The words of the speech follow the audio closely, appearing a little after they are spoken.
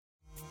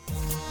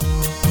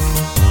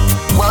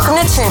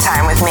Toon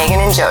Time with Megan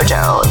and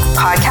JoJo, the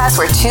podcast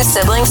where two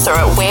siblings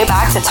throw it way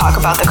back to talk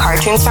about the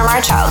cartoons from our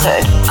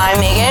childhood. I'm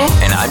Megan.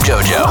 And I'm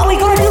JoJo. What are we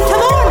going to do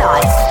tomorrow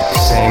night?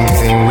 Same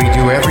thing we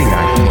do every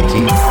night,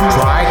 Pinky.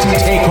 Try to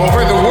take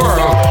over the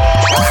world.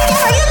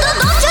 Whatever you do,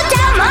 don't you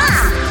tell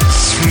Mom!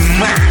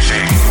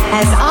 Smashing.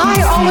 As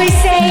I always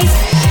say,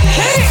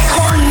 Hit it,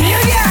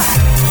 Cornelia!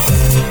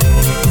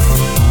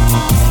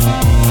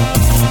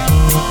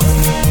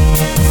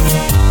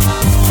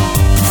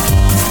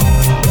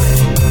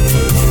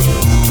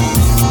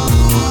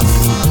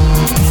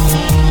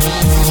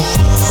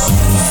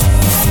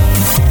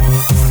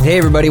 Hey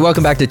everybody,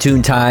 welcome back to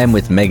Toon Time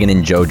with Megan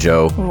and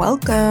JoJo.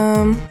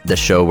 Welcome. The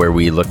show where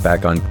we look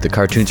back on the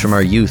cartoons from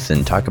our youth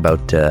and talk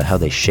about how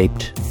they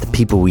shaped the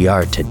people we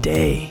are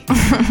today.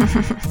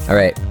 All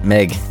right,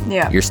 Meg.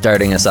 Yeah. You're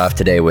starting us off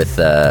today with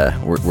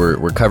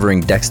we're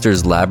covering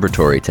Dexter's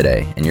Laboratory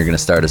today, and you're going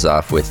to start us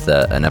off with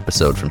an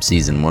episode from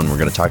season 1. We're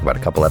going to talk about a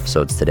couple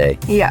episodes today.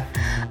 Yeah.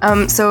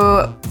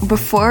 So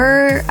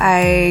before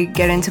I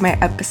get into my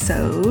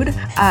episode,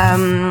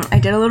 I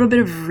did a little bit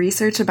of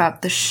research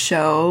about the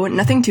show.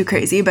 Nothing too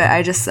crazy, but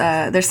I just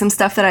there's some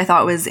stuff that I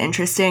thought was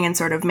interesting and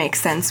sort of makes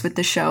sense with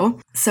the show.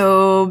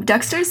 So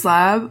Dexter's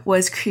Lab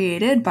was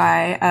created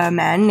by a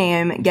man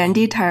named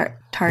Genndy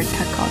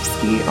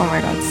Tartakovsky. Oh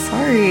my god,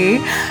 sorry.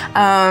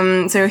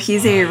 So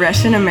he's a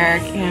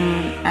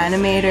Russian-American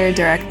animator,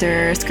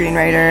 director,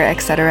 screenwriter,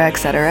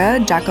 etc.,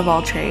 jack of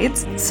all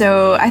trades.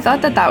 So I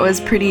thought that was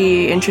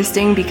pretty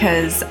interesting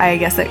because I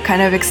guess it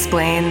kind of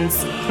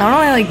explains not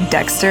only like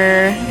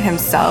Dexter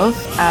himself,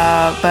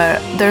 but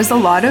there's a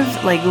lot of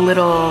like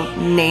little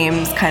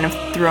names kind of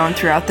thrown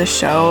throughout the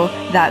show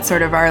that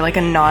sort of are like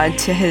a nod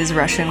to his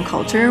Russian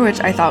culture, which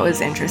I thought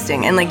was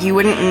interesting. And like you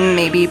wouldn't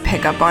maybe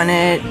pick up on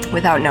it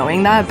without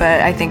knowing that,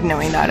 but I think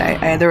knowing that,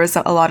 I there was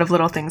a lot of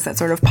little things that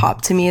sort of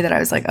popped to me that I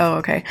was like, oh,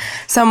 okay.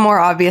 Some more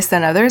obvious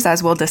than others,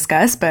 as we'll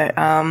discuss, but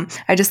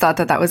I just thought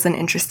that was an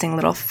interesting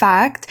little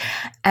fact.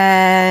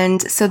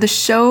 And so the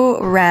show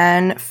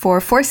ran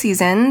for 4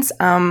 seasons,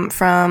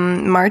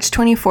 from March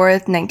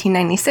 24th,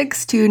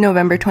 1996 to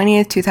November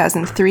 20th,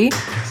 2003.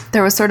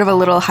 There was sort of a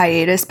little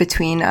hiatus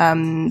between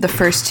the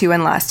first 2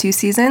 and last 2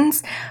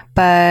 seasons.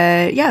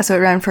 But yeah, so it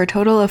ran for a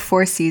total of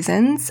 4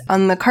 seasons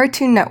on the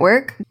Cartoon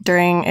Network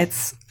during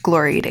its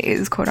glory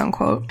days, quote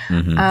unquote.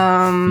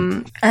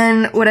 Mm-hmm.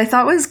 And what I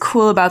thought was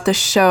cool about the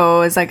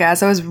show is like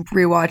as I was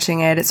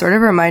rewatching it, it sort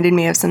of reminded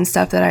me of some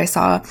stuff that I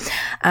saw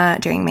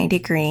during my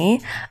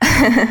degree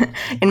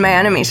in my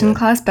animation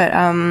class. But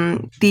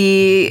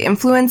the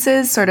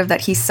influences sort of that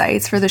he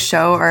cites for the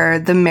show are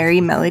the Merry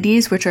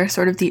Melodies, which are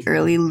sort of the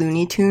early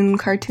Looney Tune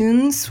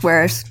cartoons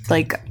where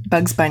like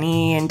Bugs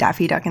Bunny and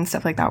Daffy Duck and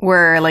stuff like that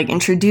were like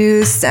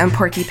introduced, and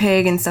Porky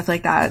Pig and stuff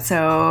like that.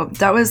 So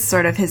that was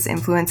sort of his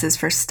influences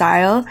for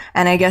style,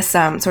 and I guess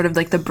sort of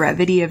like the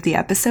brevity of the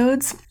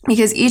episodes,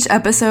 because each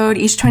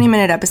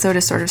 20-minute episode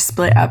is sort of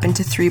split up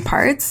into 3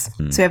 parts.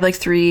 So we have like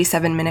 3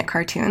 7-minute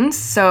cartoons.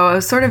 So I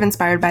was sort of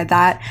inspired by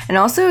that, and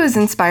also was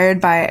inspired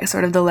by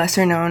sort of the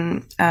lesser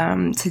known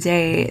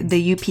today,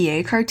 the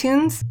UPA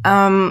cartoons.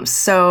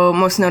 So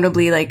most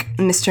notably like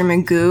Mr.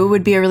 Magoo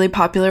would be a really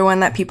popular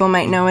one that people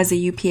might know as a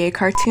UPA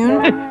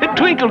cartoon.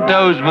 Twinkle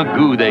Toes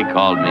Magoo, they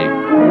called me.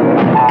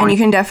 And you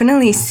can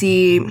definitely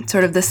see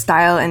sort of the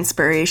style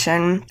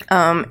inspiration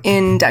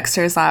in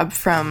Dexter's Lab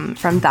from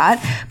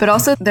that. But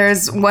also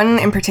there's one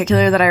in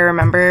particular that I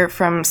remember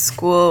from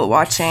school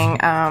watching,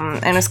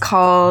 and it's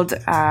called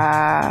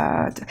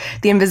The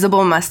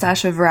Invisible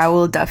Mustache of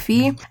Raoul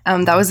Duffy.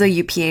 That was a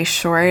UPA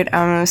short. It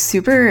was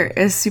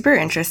super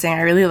interesting.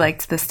 I really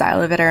liked the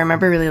style of it. I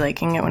remember really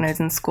liking it when I was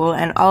in school,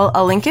 and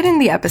I'll link it in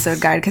the episode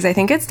guide because I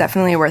think it's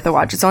definitely worth a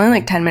watch. It's only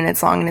like 10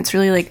 minutes long, and it's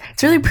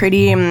really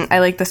pretty. I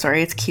like the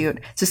story. It's cute.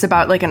 It's just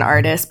about like an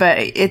artist, but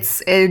it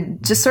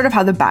just sort of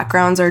how the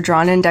backgrounds are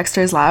drawn in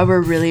Dexter's Lab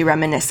are really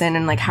reminiscent,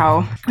 and like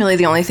how really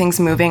the only things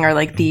moving are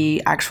like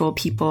the actual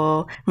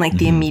people and like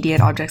the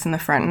immediate objects in the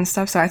front and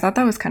stuff. So I thought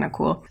that was kind of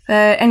cool.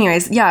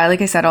 Anyways, yeah,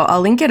 like I said,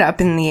 I'll link it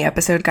up in the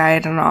episode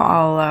guide, and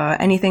I'll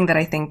anything that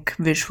I think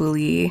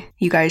visually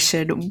you guys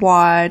should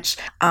watch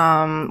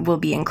will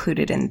be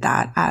included in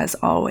that as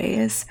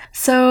always.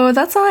 So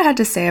that's all I had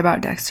to say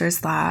about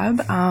Dexter's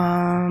Lab.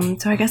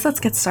 So I guess let's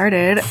get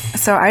started.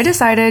 So I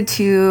decided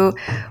to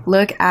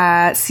look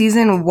at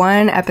season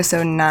 1,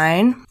 episode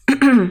 9.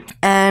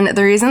 And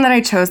the reason that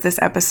I chose this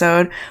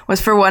episode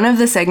was for one of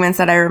the segments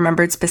that I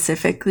remembered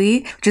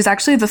specifically, which is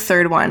actually the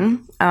 3rd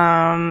one.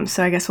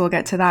 So I guess we'll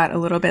get to that a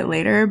little bit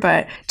later,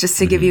 but just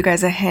to give you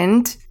guys a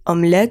hint,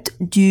 omelette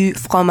du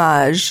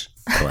fromage.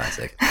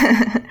 Classic.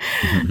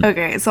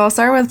 Okay, so I'll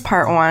start with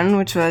part 1,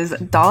 which was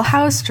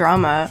Dollhouse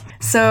Drama.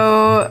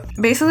 So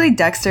basically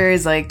Dexter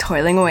is like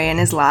toiling away in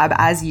his lab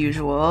as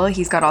usual.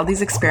 He's got all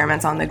these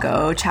experiments on the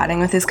go, chatting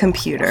with his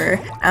computer.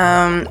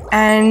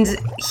 And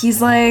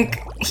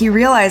he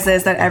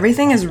realizes that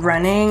everything is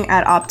running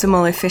at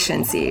optimal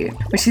efficiency,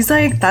 which he's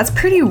like, that's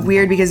pretty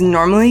weird because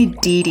normally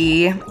Dee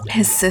Dee,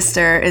 his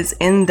sister, is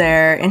in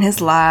there in his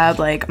lab,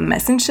 like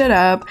messing shit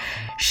up.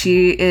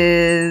 She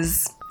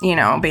is you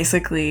know,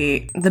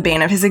 basically the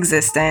bane of his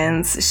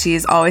existence.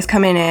 She's always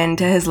coming in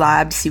to his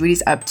lab, see what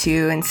he's up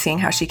to and seeing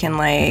how she can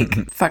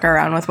like fuck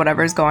around with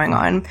whatever's going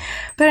on.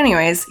 But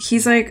anyways,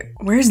 he's like,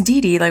 where's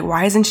Dee Dee? Like,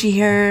 why isn't she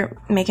here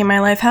making my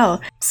life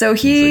hell? So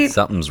he... Like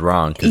something's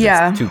wrong because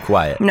it's too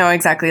quiet. No,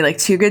 exactly. Like,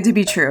 too good to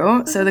be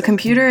true. So the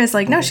computer is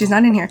like, no, she's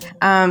not in here.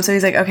 So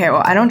he's like, okay,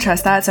 well, I don't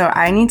trust that. So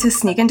I need to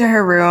sneak into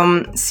her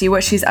room, see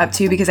what she's up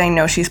to because I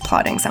know she's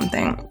plotting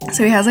something.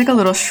 So he has like a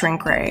little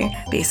shrink ray,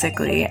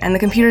 basically. And the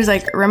computer's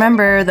like,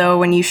 remember though,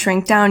 when you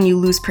shrink down, you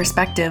lose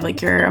perspective.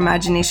 Like your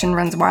imagination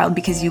runs wild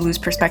because you lose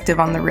perspective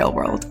on the real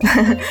world.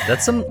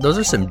 Those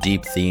are some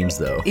deep themes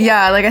though.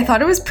 Yeah, like I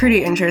thought it was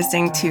pretty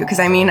interesting too. Because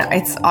I mean,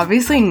 it's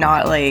obviously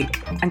not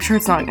like, I'm sure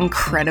it's not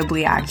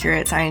incredibly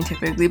accurate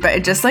scientifically, but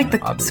it just like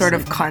the sort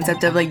of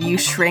concept of like you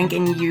shrink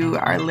and you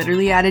are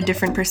literally at a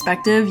different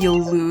perspective,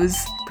 you'll lose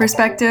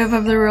perspective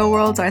of the real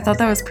world. So I thought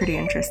that was pretty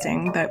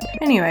interesting. But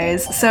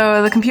anyways,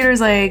 so the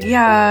computer's like,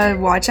 yeah,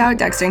 watch out,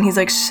 Dexter. And he's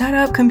like, shut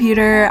up,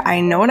 computer. I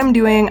know what I'm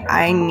doing.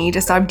 I need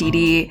to stop Dee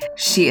Dee.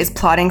 She is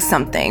plotting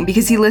something.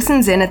 Because he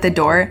listens in at the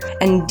door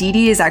and Dee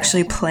Dee is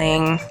actually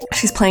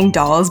she's playing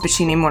dolls, but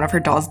she named one of her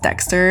dolls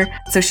Dexter.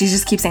 So she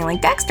just keeps saying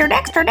like, Dexter,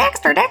 Dexter,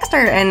 Dexter,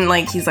 Dexter. And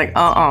like, he's like,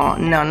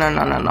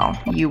 no.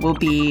 You will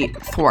be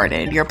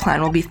thwarted. Your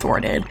plan will be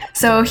thwarted.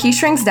 So he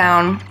shrinks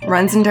down,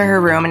 runs into her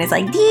room and is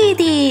like, Dee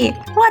Dee,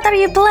 what are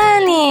you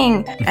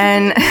planning?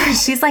 And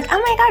she's like, oh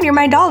my God, you're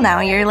my doll now.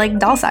 You're like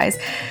doll size.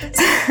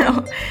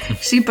 So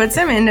she puts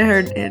him into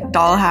her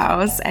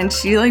dollhouse and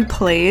she like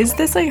plays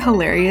this like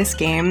hilarious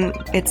game.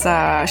 It's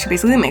she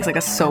basically makes like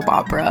a soap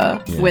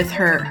opera with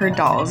her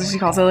dolls. She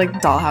calls it like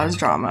dollhouse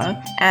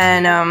drama.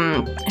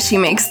 And she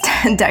makes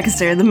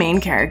Dexter the main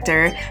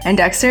character. And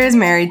Dexter is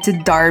married to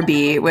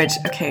Darby, which,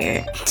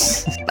 okay,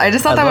 I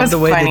just thought that was funny. I love the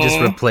way they just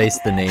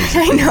replaced the names.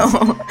 I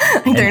know.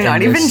 Like, they're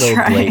not even so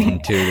trying.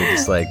 Blatant too. They're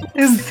just like,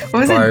 what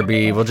was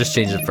Barbie. We'll just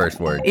change the first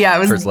word. Yeah, it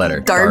was first letter.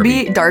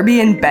 Darby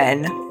and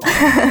Ben.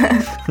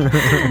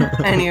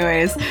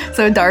 Anyways,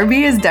 so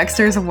Darby is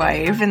Dexter's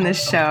wife in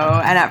this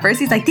show, and at first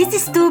he's like, this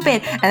is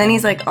stupid, and then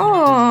he's like,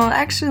 oh,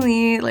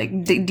 actually,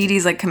 like Dee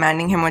Dee's like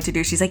commanding him what to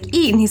do. She's like,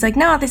 eat, and he's like,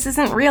 no, this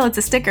isn't real, it's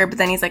a sticker. But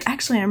then he's like,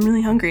 actually, I'm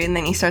really hungry, and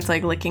then he starts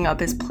like licking up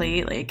his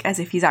plate like as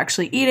if he's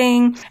actually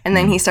eating. And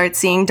then he starts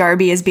seeing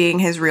Darby as being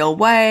his real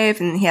wife,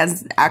 and he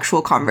has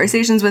actual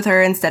conversations with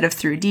her instead of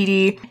through Dee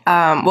Dee.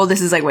 Well,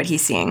 this is like what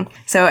he's seeing.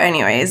 So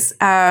anyways,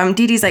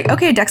 Dee Dee's like,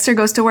 okay, Dexter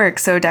goes to work.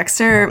 So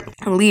Dexter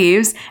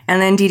leaves,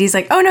 and then Dee Dee's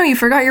like, oh no, you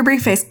forgot your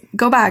briefcase.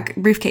 Go back,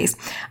 briefcase.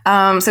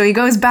 So he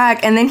goes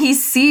back, and then he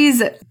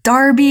sees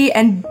Darby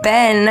and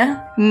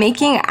Ben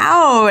making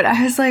out.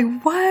 I was like,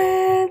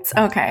 what?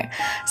 Okay.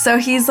 So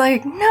he's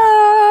like,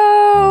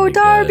 no,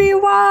 Darby,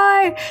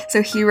 why?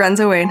 So he runs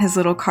away in his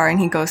little car and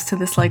he goes to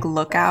this like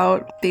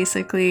lookout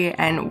basically.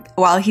 And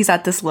while he's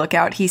at this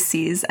lookout, he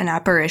sees an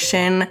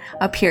apparition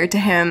appear to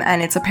him,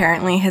 and it's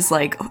apparently his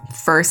like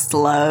first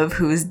love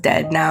who's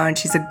dead now, and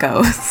she's a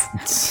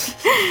ghost.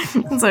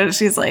 So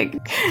she's like,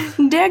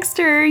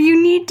 Dexter,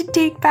 you need to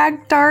take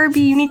back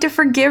Darby. You need to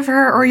forgive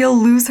her or you'll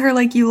lose her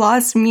like you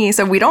lost me.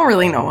 So we don't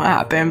really know what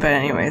happened, but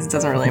anyways, it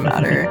doesn't really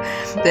matter.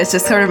 It's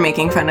just sort of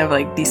making fun of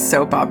like these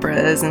soap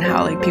operas and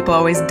how like people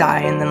always die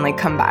and then like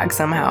come back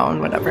somehow and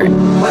whatever.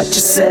 What you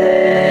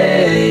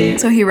say?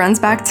 So he runs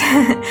back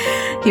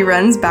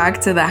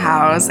to the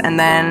house, and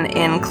then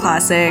in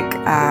classic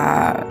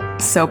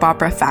soap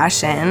opera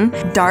fashion,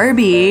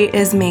 Darby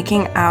is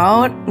making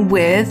out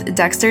with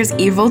Dexter's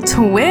evil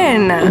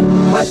twin.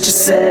 What you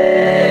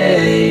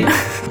say?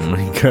 Oh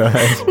my God.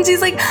 And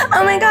she's like,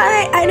 oh my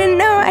God, I didn't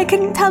know. I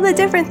couldn't tell the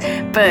difference.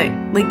 But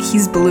like,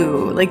 he's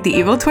blue. Like the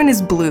evil twin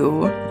is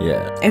blue.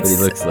 Yeah, but he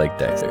looks like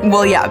Dexter.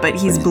 Well, yeah, but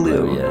he's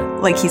blue. Yeah.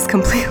 Like he's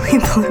completely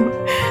blue.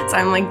 So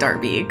I'm like,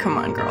 Darby, come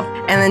on, girl.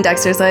 And then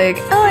Dexter's like,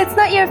 oh, it's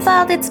not your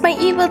fault. It's my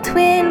evil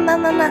twin. La,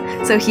 la,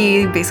 la. So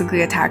he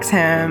basically attacks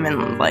him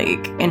and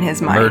like in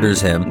his mind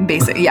murders him.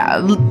 Basically,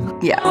 yeah.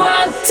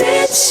 What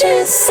did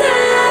she say?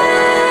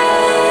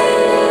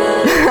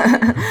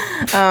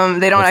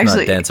 They don't Let's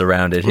actually not dance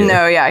around it here.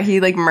 No, yeah, he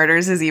like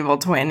murders his evil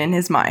twin in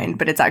his mind,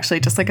 but it's actually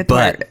just like a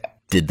But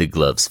did the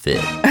gloves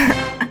fit?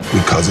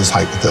 Because it's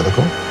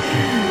hypothetical.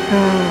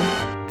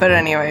 But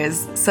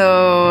anyways,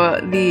 so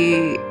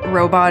the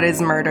robot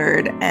is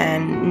murdered,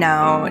 and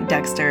now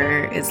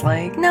Dexter is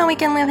like, no, we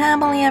can live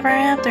happily ever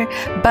after.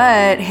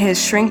 But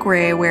his shrink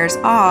ray wears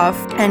off,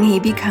 and he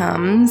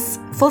becomes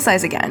full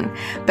size again.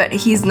 But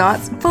he's not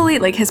fully,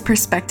 like, his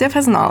perspective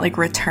has not, like,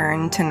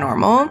 returned to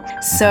normal.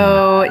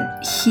 So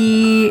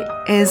he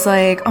is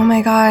like, oh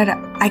my God,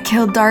 I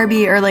killed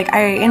Darby, or like,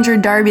 I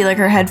injured Darby, like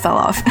her head fell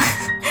off.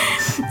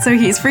 So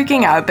he's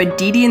freaking out, but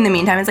Dee Dee in the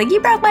meantime is like, you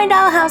broke my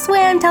dollhouse,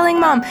 wait, I'm telling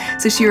mom.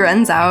 So she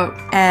runs out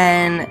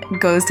and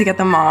goes to get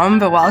the mom,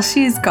 but while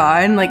she's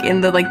gone, like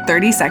in the like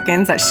 30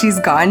 seconds that she's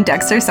gone,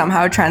 Dexter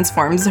somehow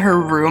transforms her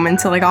room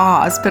into like a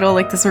hospital,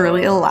 like this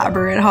really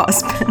elaborate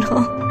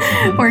hospital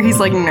where he's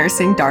like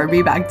nursing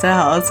Darby back to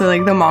health. So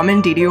like the mom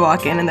and Dee Dee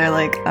walk in and they're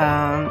like,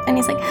 and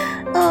he's like,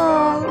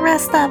 oh,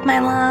 rest up, my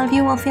love.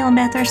 You will feel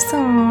better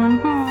soon.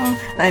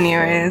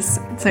 Anyways,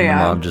 so yeah.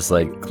 Mom just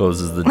like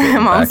closes the door. My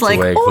mom's backs like,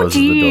 away, oh,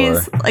 closes the door.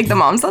 jeez. Like, the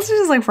mom's also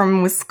just, like,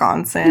 from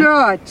Wisconsin.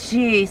 Oh,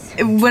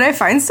 jeez. What I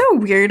find so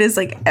weird is,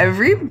 like,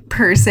 every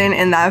person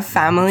in that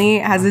family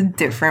has a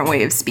different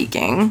way of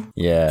speaking.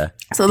 Yeah.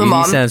 So the Dee Dee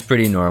mom- sounds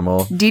pretty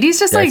normal. Dee Dee's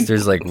just,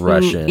 Dexter's like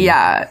Russian.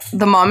 Yeah.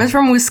 The mom is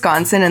from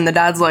Wisconsin, and the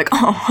dad's like,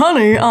 oh,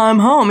 honey, I'm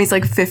home. He's,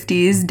 like,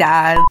 50s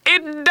dad.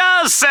 It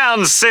does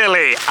sound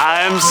silly.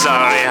 I'm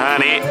sorry,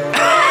 honey.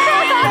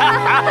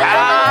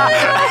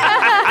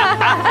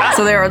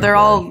 So they're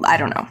all, I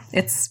don't know.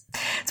 It's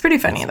pretty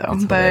funny though,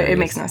 but it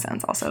makes no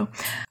sense also.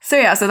 So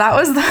yeah, so that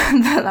was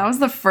that was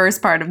the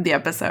first part of the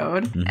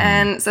episode.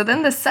 And so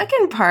then the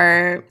second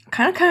part,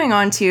 kind of coming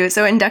on to,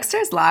 so in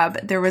Dexter's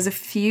Lab, there was a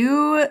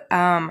few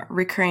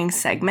recurring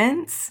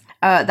segments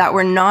that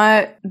were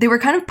not, they were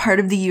kind of part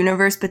of the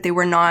universe, but they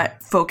were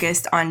not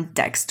focused on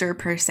Dexter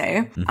per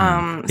se.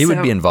 He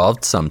would be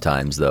involved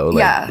sometimes though. Like,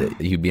 Yeah.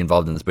 He'd be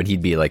involved in this, but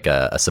he'd be like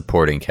a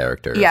supporting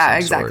character. of Yeah,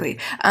 some sort. exactly.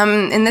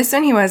 In this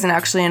one, he wasn't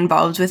actually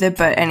involved with it,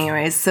 but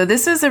anyways, so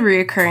this was a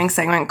reoccurring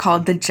segment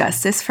called the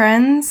Justice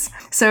Friends.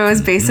 So it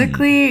was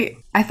basically,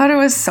 I thought it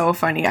was so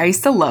funny. I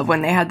used to love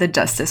when they had the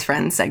Justice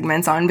Friends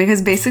segments on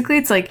because basically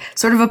it's like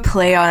sort of a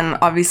play on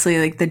obviously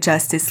like the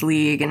Justice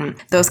League and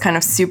those kind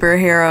of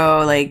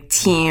superhero like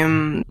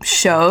team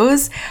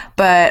shows,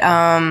 but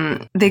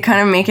they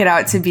kind of make it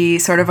out to be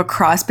sort of a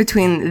cross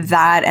between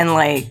that and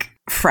like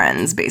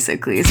Friends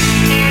basically.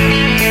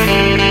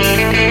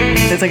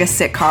 It's like a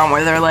sitcom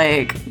where they're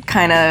like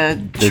kind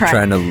of They're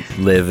trying to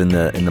live in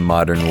the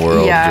modern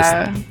world,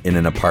 Yeah. just in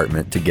an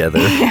apartment together.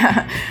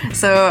 Yeah.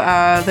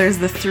 So there's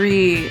the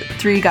three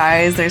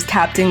guys. There's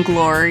Captain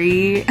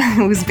Glory,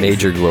 who's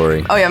Major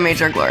Glory. Oh yeah,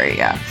 Major Glory.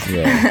 Yeah.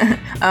 Yeah.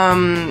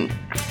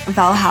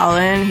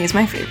 Valhallen, he's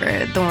my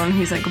favorite. The one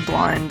who's like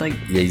blonde, like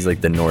Yeah, he's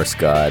like the Norse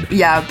god.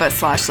 yeah, but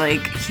slash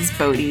like he's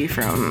Bodhi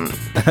from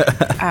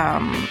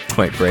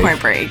Point Break.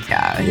 Point Break.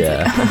 Yeah. He's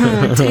Yeah.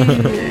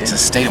 It's a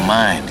state of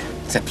mind.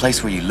 It's that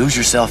place where you lose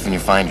yourself and you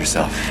find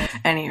yourself.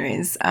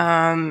 Anyways,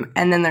 and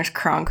then there's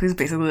Kronk, who's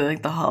basically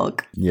like the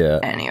Hulk. Yeah.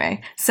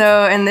 Anyway,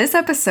 so in this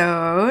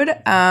episode,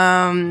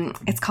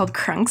 it's called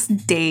Kronk's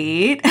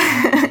Date.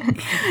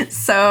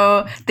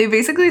 So they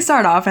basically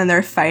start off and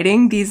they're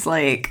fighting these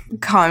like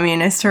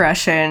communist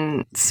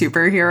Russian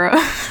superheroes,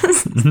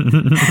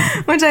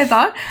 which I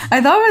thought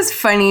was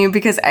funny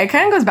because it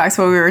kind of goes back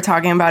to what we were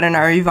talking about in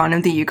our Yvonne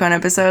of the Yukon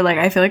episode. Like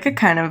I feel like it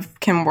kind of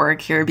can work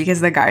here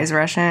because the guy's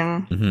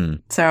Russian. Mm-hmm.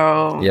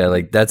 So Yeah,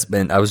 like that's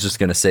been. I was just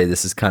gonna say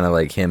this is kind of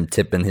like him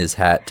tipping his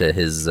hat to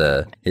his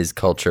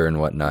culture and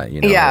whatnot.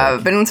 You know. yeah,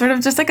 like, but in sort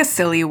of just like a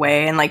silly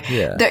way, and like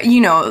Yeah.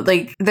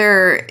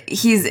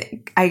 he's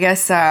I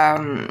guess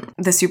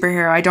the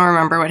superhero. I don't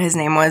remember what his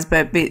name was,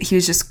 but he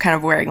was just kind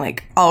of wearing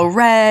like all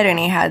red, and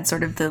he had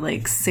sort of the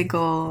like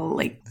sickle,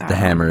 like the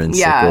hammer and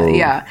yeah, sickle.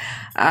 yeah,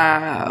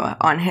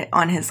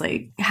 on his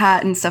like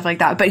hat and stuff like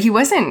that. But he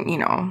wasn't,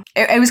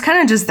 it was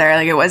kind of just there.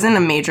 Like it wasn't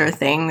a major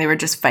thing. They were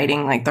just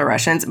fighting like the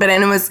Russians. But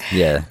then it was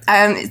Yeah.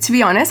 to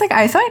be honest, like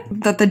I thought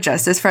that the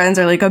Justice Friends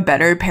are like a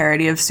better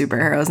parody of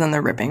superheroes than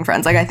the Ripping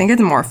Friends. Like I think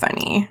it's more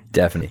funny.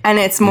 Definitely. And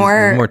it's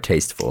more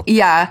tasteful.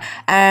 Yeah,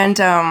 and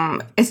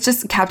it's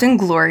just Captain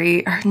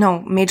Glory,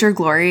 Major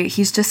Glory.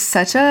 He's just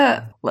such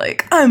a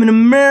like I'm an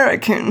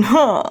American,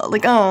 huh?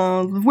 Like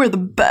we're the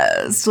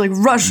best, like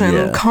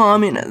Russian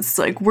communists.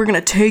 Like we're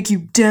gonna take you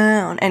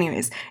down.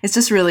 Anyways, it's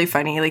just really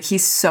funny. Like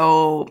he's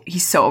so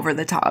over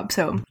the top.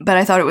 So, but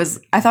I thought it was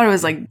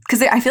like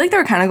because I feel like they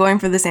were kind of going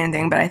for the same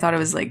thing, but I thought it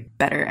was like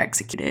better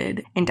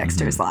executed in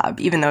Dexter's Lab,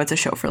 even though it's a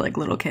show for like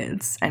little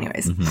kids.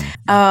 Anyways,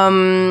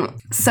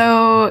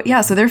 so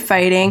they're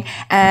fighting,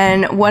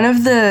 and one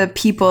of the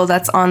people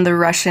that's on the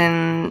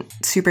Russian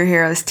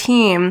superheroes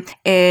team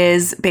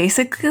is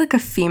basically like a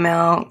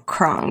female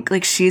Kronk.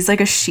 Like she's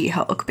like a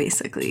She-Hulk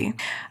basically.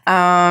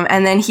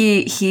 And then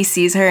he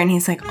sees her and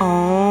he's like,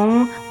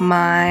 oh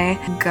my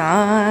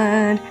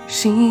god,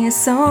 she is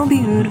so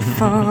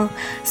beautiful.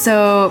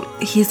 So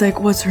he's like,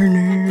 what's her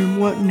name?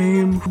 What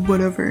name?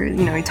 Whatever.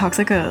 They talk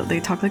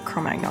like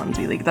Cro-Magnon.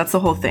 Like that's the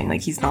whole thing.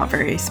 Like he's not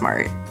very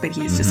smart, but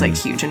he's just like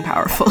huge and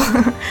powerful.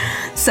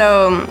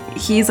 So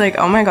he's like,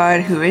 oh my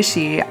god, who is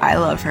she? I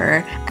love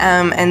her.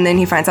 And then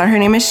he finds out her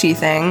name is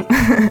She-Thing.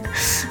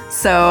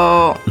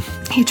 So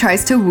he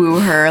tries to woo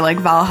her. Like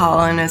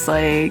Valhallen is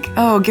like,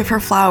 oh, give her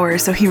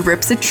flowers. So he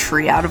rips a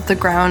tree out of the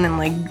ground and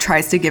like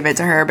tries to give it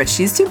to her, but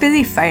she's too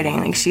busy fighting.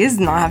 Like she does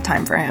not have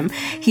time for him.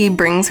 He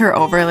brings her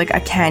over like a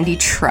candy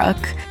truck,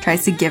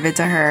 tries to give it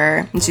to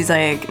her, and she's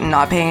like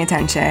not paying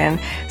attention.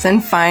 So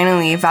then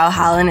finally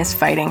Valhallen is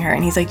fighting her,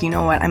 and he's like, you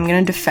know what? I'm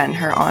gonna defend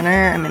her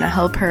honor. I'm gonna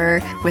help her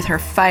with her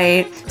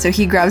fight. So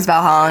he grabs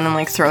Valhallen and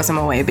like throws him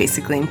away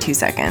basically in 2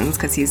 seconds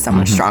because he's so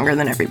much stronger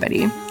than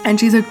everybody. And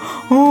she's like,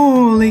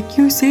 oh, like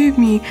you saved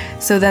me.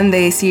 So then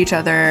they see each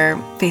other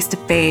face to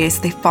face.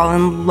 They fall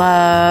in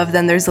love.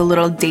 Then there's a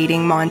little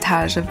dating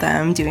montage of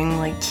them doing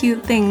like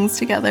cute things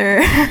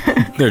together.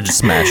 They're just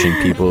smashing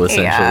people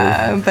essentially.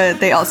 Yeah, but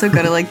they also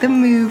go to like the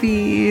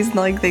movies. And,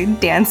 like they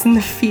dance in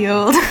the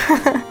field.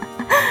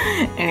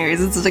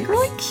 Anyways, it's like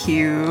really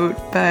cute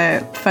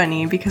but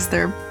funny because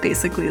they're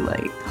basically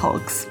like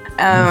Hulks.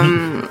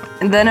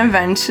 And then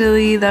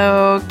eventually,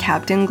 though,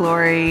 Captain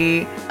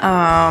Glory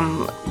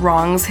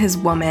wrongs his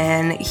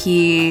woman.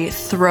 He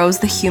throws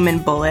the human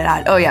bullet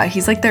at. Oh yeah,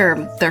 he's like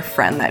their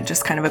friend that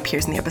just kind of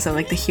appears in the episode,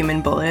 like the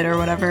human bullet or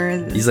whatever.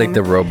 He's like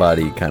the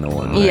robot-y kind of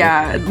one, right?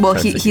 Yeah, well,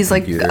 he's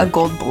like computer. a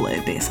gold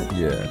bullet,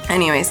 basically. Yeah.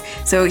 Anyways,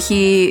 so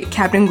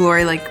Captain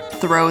Glory like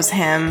throws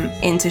him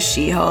into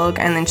She-Hulk,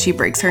 and then she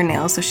breaks her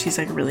nail, so she's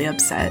like really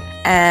upset.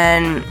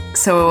 And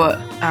so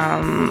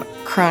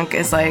Krunk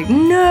is like,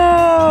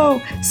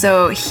 no!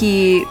 So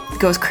he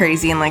goes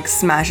crazy and like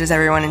smashes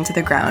everyone into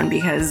the ground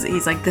because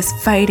he's like, this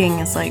fighting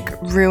is like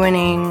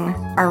ruining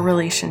our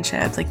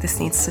relationship. Like this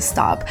needs to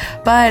stop.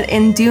 But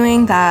in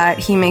doing that,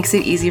 he makes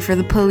it easy for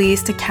the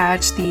police to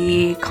catch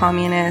the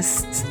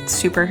communist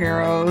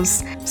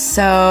superheroes.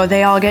 So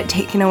they all get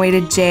taken away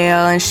to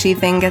jail, and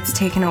She-Thing gets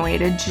taken away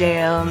to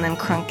jail, and then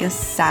Krunk is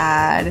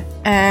sad.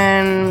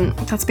 And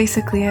that's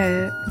basically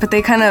it. But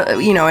they kind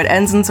of, you know, it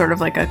ends in sort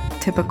of like a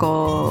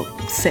typical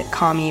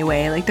sitcom-y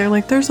way. Like they're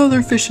like, there's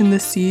other fish in the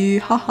sea,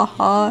 ha ha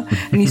ha,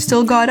 and you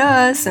still got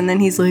us. And then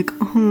he's like,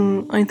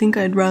 I think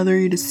I'd rather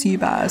eat a sea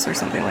bass or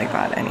something like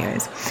that.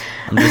 Anyways,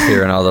 I'm just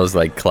hearing all those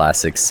like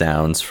classic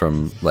sounds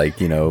from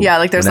like, you know, yeah,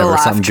 like there's a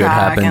laugh something good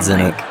track happens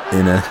and,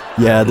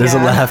 there's a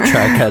laugh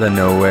track out of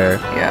nowhere.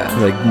 Yeah,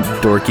 like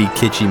dorky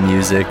kitschy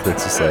music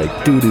that's just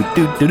like doo doo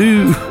doo doo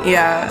doo.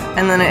 Yeah,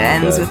 and then it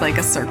ends with like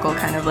a circle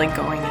kind of like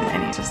going,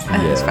 and he just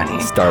it's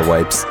funny. Star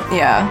wipes.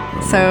 Yeah,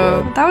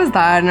 so that was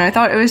that, and I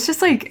thought it was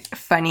just like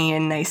funny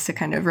and nice to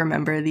kind of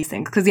remember these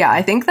things because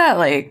I think that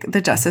like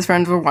the Justice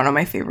Friends were one of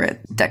my favorite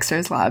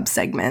Dexter's Lab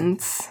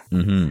segments.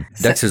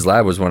 Dexter's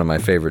Lab was one of my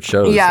favorite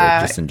shows. Yeah,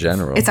 like, just in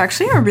general. It's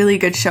actually a really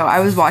good show. I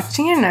was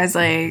watching it and I was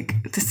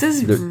like, this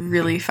is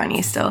really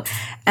funny still.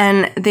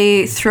 And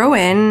they throw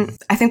in,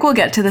 I think we'll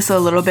get to this a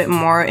little bit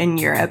more in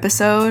your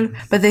episode,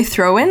 but they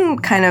throw in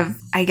kind of,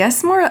 I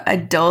guess, more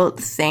adult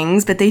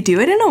things, but they do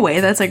it in a way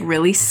that's like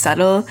really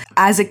subtle.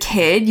 As a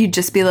kid, you'd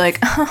just be like,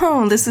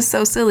 oh, this is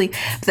so silly.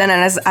 But then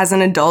as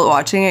an adult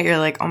watching it, you're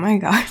like, oh my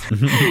God.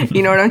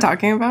 You know what I'm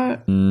talking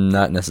about?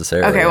 Not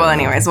necessarily. Okay, well,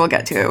 anyways, we'll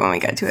get to it when we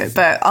get to it.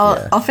 But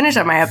I'll finish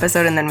up my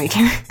episode and then we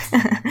can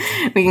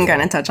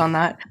kind of touch on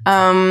that.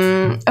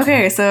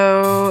 Okay,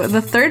 so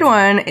the third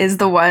one is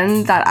the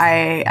one that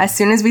as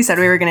soon as we said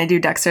we were going to do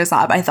Dexter's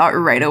Lab, I thought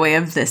right away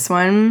of this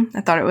one.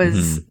 I thought it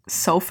was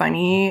so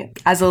funny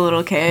as a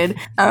little kid.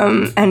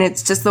 And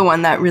it's just the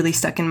one that really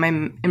stuck in my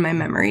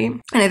memory.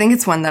 And I think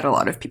it's one that a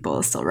lot of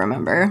people still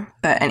remember.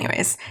 But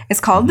anyways,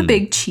 it's called The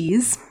Big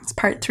Cheese. It's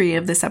part 3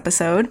 of this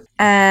episode.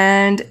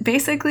 And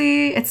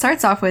basically, it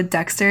starts off with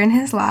Dexter in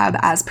his lab,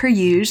 as per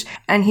usual,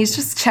 and he's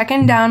just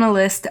checking down a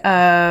list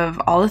of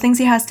all the things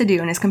he has to do.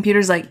 And his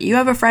computer's like, you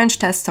have a French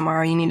test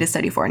tomorrow you need to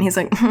study for. And he's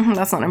like,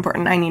 that's not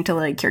important. I need to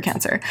like cure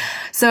cancer.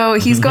 So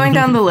he's going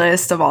down the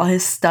list of all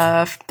his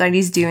stuff that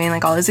he's doing,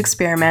 like all his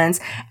experiments.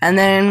 And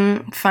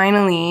then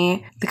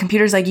finally, the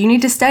computer's like, you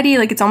need to study,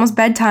 like it's almost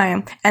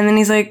bedtime. And then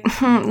he's like,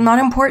 not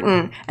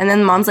important. And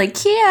then mom's like,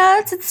 yeah,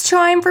 it's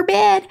time for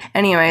bed.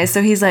 Anyway,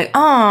 so he's like,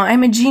 oh,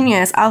 I'm a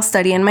genius. I'll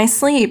study in my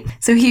sleep.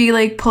 So he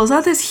like pulls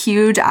out this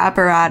huge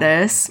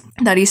apparatus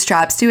that he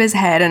straps to his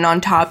head, and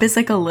on top is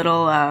like a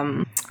little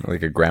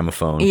like a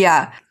gramophone.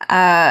 Yeah.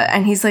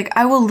 And he's like,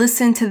 I will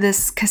listen to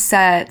this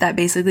cassette that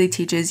basically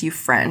teaches you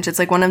French. It's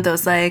like one of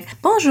those like,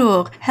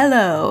 bonjour,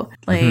 hello,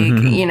 like,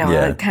 you know,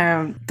 like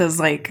kind of those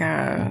like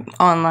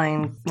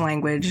online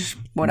language,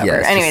 whatever. Yeah,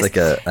 it's anyways, just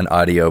like an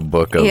audio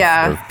book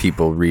of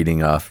people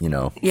reading off, you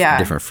know,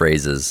 different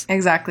phrases.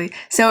 Exactly.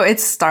 So it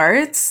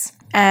starts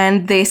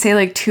and they say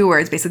like 2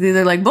 words. Basically,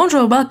 they're like,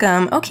 bonjour,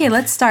 welcome. Okay,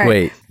 let's start.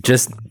 Wait,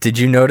 did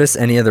you notice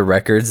any of the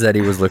records that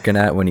he was looking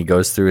at when he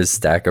goes through his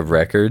stack of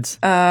records?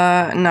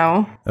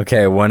 No.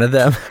 Okay, one of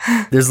them,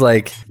 there's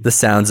like The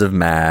Sounds of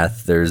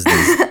Math. There's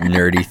these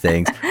nerdy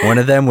things. One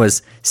of them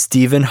was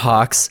Stephen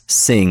Hawks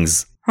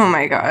Sings. Oh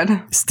my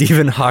God.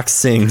 Stephen Hawks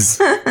Sings.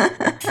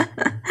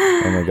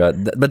 Oh my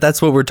God. But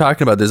that's what we're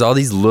talking about. There's all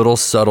these little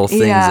subtle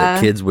things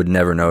that kids would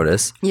never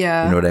notice.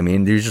 Yeah. You know what I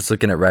mean? You're just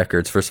looking at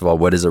records. First of all,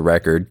 what is a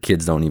record?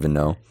 Kids don't even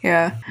know.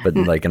 Yeah. But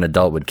like an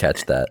adult would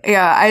catch that.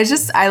 Yeah.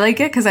 I like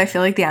it because I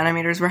feel like the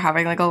animators were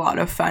having like a lot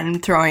of fun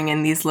throwing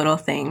in these little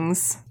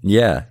things.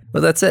 Yeah.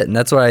 Well, that's it. And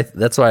that's why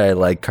I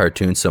like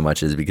cartoons so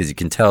much, is because you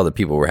can tell that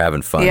people were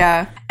having fun.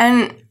 Yeah.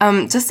 And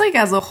just like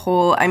as a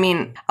whole, I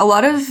mean, a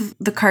lot of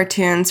the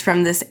cartoons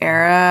from this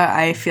era,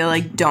 I feel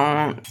like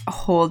don't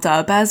hold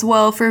up as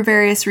well for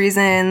various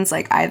reasons,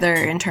 like either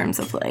in terms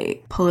of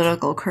like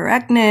political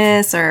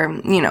correctness or,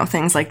 you know,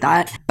 things like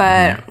that.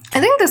 But I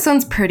think this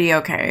one's pretty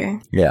okay.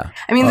 Yeah.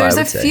 I mean, there's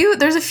a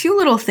few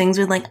little things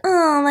with like,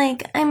 oh,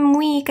 like I'm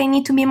weak, I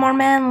need to be more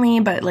manly,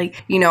 but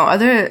like, you know,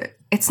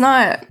 it's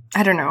not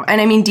I don't know. And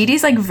I mean, Dee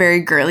Dee's like very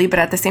girly, but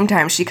at the same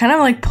time, she kind of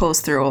like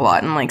pulls through a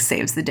lot and like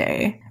saves the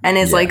day and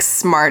is like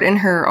smart in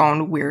her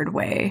own weird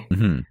way.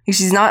 Mm-hmm. Like,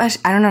 she's not,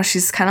 I don't know,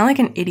 she's kind of like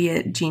an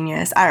idiot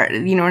genius.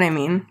 You know what I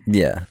mean?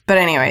 Yeah. But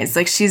anyways,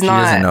 like she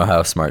doesn't know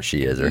how smart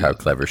she is or how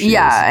clever she is.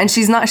 Yeah, and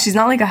she's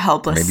not like a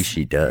helpless. Maybe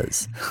she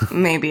does.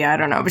 Maybe, I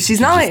don't know. But she's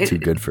not like too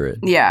good for it.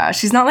 Yeah,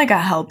 she's not like a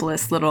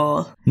helpless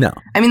little. No.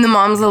 I mean, the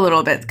mom's a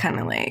little bit kind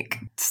of like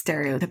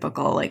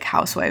stereotypical like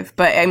housewife,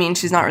 but I mean,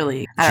 she's not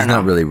really. She's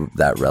not really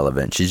that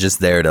relevant. She's just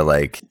there to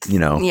like, you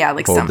know,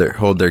 like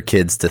hold their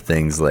kids to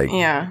things like,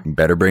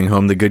 better bring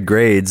home the good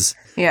grades.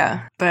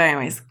 Yeah, but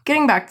anyways,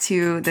 getting back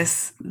to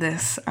this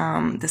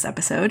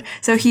episode.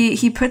 So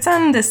he puts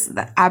on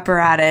the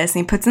apparatus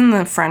and he puts in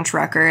the French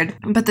record.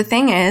 But the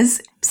thing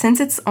is,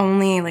 since it's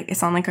only like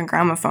it's on like a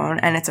gramophone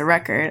and it's a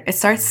record, it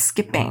starts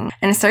skipping.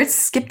 And it starts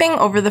skipping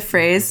over the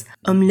phrase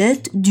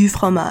omelette du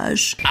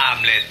fromage.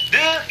 Omelette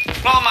de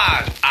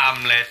fromage.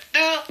 Omelette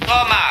de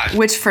fromage.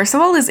 Which first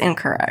of all is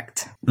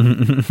incorrect.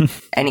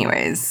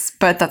 Anyways,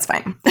 but that's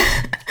fine.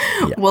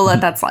 We'll let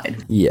that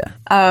slide. Yeah.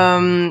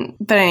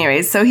 But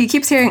anyways, so he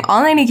keeps hearing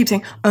all night. He keeps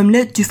saying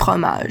omelette du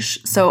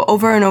fromage. So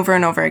over and over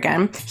and over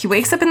again. He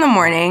wakes up in the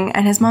morning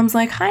and his mom's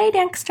like, "Hi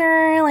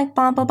Dexter," like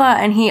blah blah blah,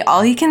 and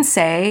all he can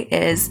say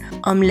is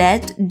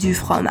omelette du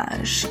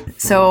fromage.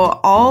 So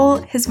all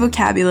his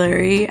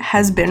vocabulary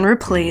has been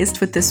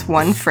replaced with this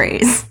one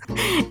phrase.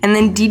 And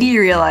then Dee Dee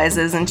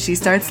realizes and she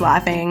starts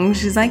laughing.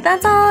 She's like,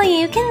 "That's all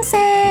you can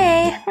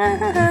say."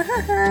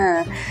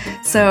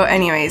 So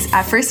anyways,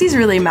 at first he's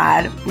really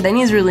mad, then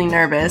he's really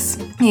nervous.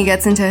 He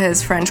gets into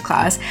his French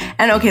class,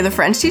 and okay, the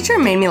French teacher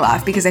made me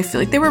laugh because I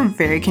feel like they were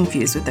very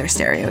confused with their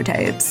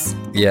stereotypes.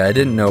 Yeah, I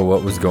didn't know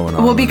what was going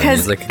on. Well, because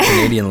he's like a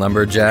Canadian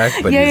lumberjack,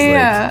 but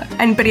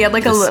but he had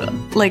like a little,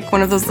 like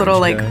one of those little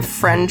like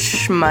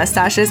French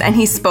mustaches, and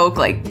he spoke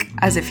like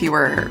as if they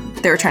were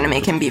trying to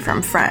make him be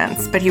from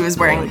France, but he was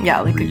wearing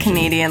like a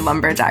Canadian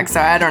lumberjack. So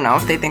I don't know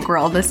if they think we're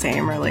all the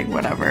same or like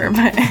whatever,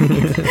 but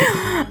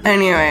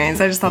anyways,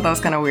 I just thought that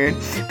was kind of weird.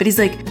 But he's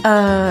like,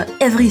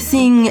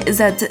 everything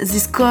that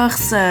this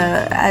course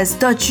has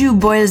taught you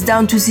boils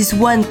down to this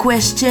one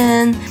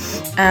question.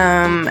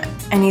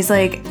 And he's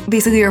like,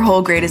 basically your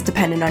whole grade is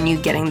dependent on you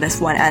getting this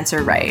one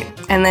answer right.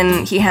 And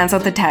then he hands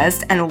out the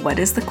test, and what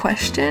is the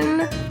question?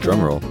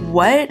 Drumroll.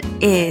 What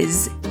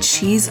is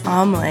cheese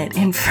omelet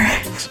in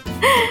French?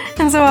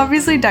 And so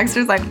obviously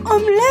Dexter's like,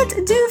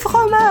 omelette du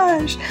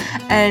fromage.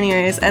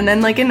 Anyways, and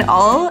then like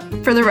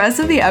for the rest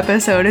of the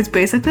episode, it's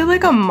basically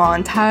like a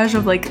montage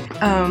of like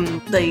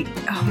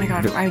oh my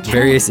god, I can't.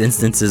 Various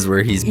instances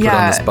where he's put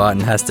on the spot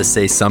and has to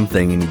say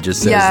something, and he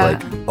just says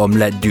like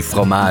omelette du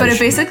fromage. But it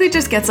basically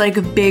just gets like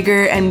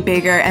bigger and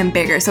bigger and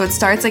bigger. So it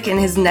starts like in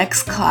his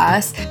next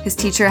class, his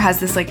teacher has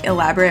this like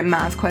elaborate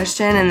math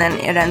question, and then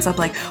it ends up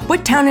like,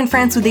 what town in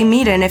France would they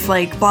meet in if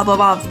like blah blah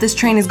blah, if this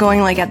train is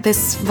going like at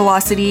this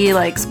velocity,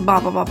 like blah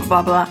blah blah blah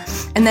blah blah.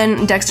 And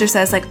then Dexter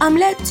says like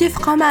omelette du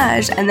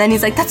fromage, and then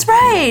he's like, that's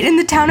right, in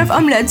the town of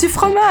Omelette du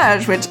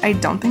fromage, which I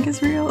don't think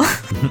is real.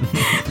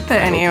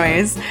 But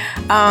anyways,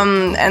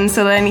 and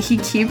so then he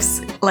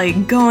keeps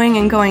like going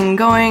and going and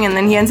going, and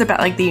then he ends up at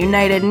like the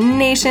United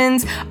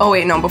Nations. Oh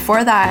wait, no,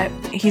 before that,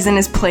 he's in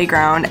his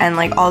playground, and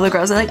like all the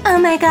girls are like, oh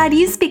my god,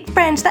 you speak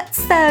French,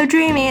 that's so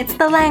dreamy, it's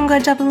the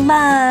language of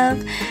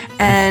love.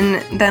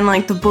 And then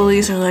like the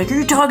bullies are like,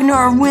 you're talking to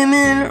our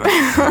women.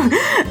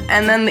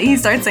 And then he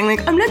starts saying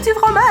like, omelette du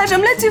fromage,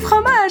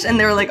 and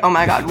they were like, oh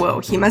my god, whoa,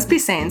 he must be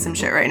saying some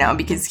shit right now,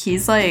 because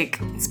he's like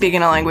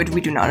speaking a language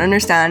we do not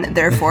understand,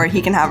 therefore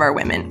he can have our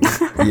women.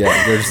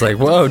 Yeah, they're just like,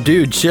 whoa,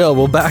 dude, chill,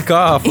 we'll back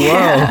off, whoa.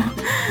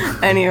 Yeah.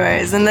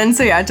 Anyways, and then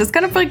so yeah, it just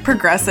kind of like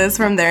progresses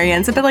from there. He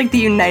ends up at like the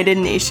United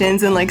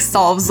Nations and like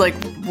solves like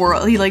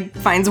he like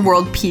finds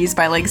world peace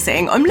by like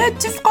saying omelette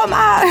du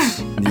fromage.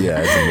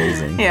 Yeah, it's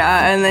amazing.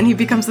 Yeah, and then he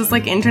becomes this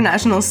like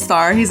international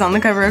star. He's on the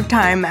cover of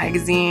Time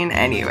magazine.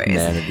 Anyways,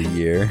 Man of the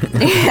Year.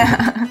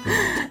 Yeah.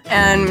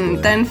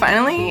 And then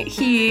finally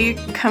he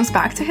comes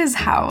back to his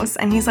house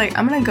and he's like,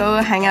 I'm gonna go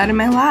hang out in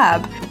my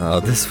lab. Oh,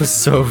 this was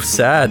so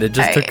sad. It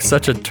just took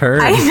such a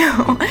turn. I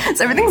know.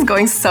 So everything's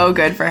going so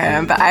good for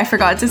him, but I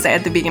forgot to say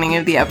at the beginning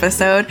of the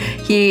episode,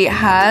 he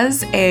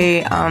has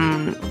a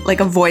like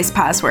a voice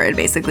password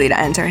basically to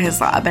enter his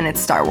lab, and it's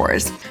Star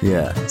Wars.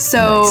 Yeah.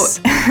 So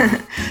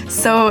nice.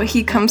 So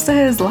he comes to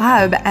his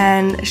lab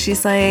and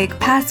she's like,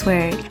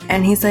 password,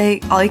 and he's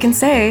like, all he can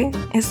say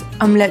is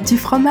omelette du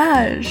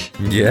fromage.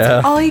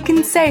 Yeah. All he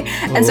can say.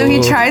 And so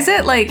he tries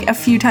it like a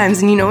few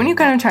times, and you know when you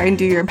kind of try and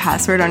do your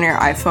password on your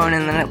iPhone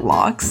and then it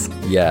locks?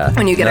 Yeah.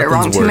 When you get it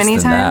wrong too many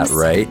times. That,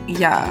 right?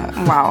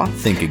 Yeah. Wow.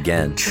 Think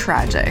again.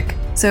 Tragic.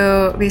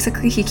 So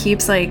basically he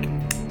keeps like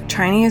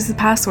trying to use the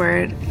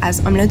password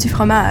as omelette du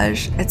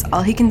fromage. It's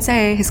all he can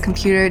say. His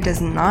computer does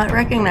not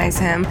recognize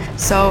him.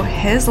 So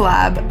his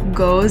lab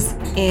goes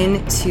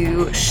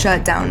into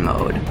shutdown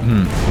mode.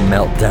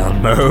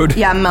 Meltdown mode.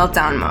 Yeah,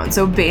 meltdown mode.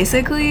 So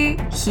basically,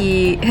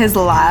 his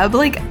lab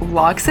like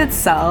locks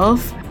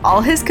itself.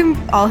 All his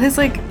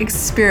like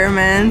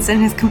experiments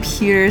and his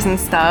computers and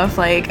stuff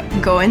like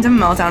go into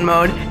meltdown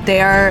mode.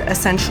 They are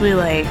essentially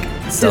like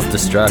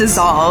self-destruct,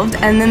 dissolved,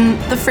 and then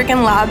the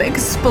freaking lab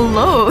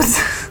explodes.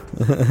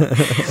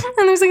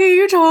 And there's like a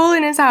huge hole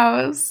in his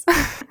house.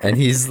 And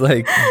he's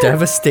like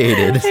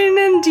devastated. And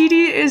then Dee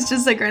Dee is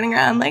just like running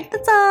around like,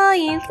 that's all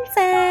you can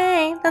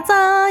say. That's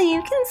all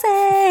you can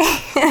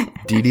say.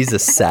 Dee Dee's a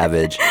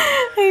savage.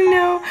 I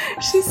know.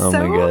 She's oh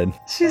my God.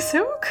 She's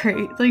so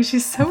great. Like,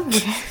 she's so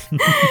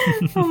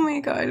weird. Oh my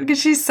God. Because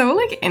she's so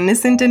like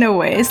innocent in a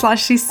way, /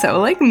 she's so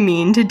like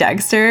mean to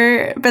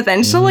Dexter, but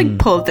then she'll like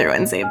pull through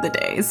and save the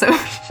day. So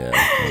yeah.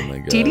 Oh my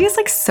God. Dee Dee is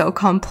like so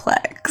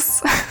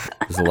complex.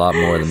 There's a lot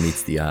more than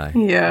meets the eye.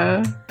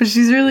 Yeah. But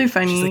she's really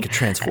funny. She's like a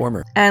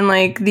transformer. And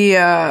like the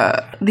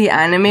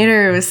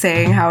animator was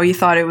saying how he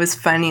thought it was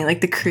funny,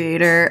 like the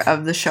creator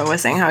of the show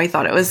was saying how he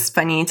thought it was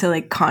funny to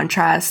like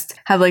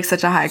have like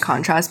such a high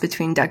contrast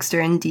between Dexter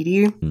and Dee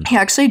Dee. He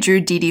actually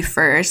drew Dee Dee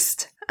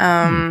first.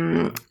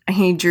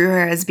 He drew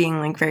her as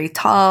being like very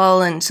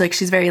tall, and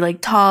she's very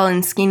like tall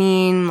and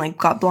skinny and like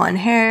got blonde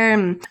hair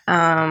and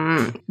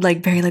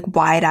like very like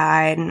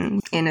wide-eyed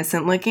and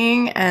innocent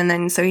looking. And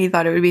then so he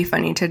thought it would be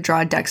funny to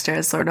draw Dexter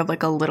as sort of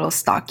like a little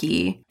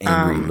stocky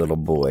angry little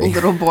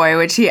boy,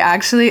 which he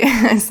actually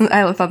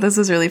I thought this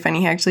was really funny.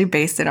 He actually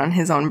based it on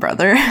his own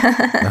brother.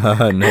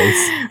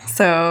 Nice.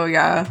 So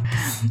yeah,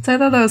 so I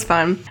thought that was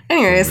fun.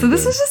 Anyway, so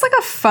this was just like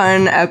a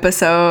fun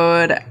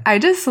episode. I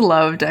just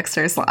love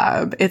Dexter's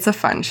Lab. It's a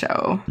fun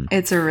show.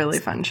 It's a really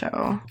fun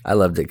show. I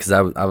loved it because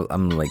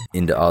I'm like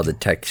into all the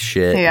tech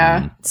shit.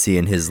 Yeah. And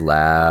seeing his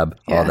lab,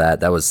 all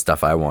that. That was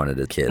stuff I wanted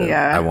as a kid.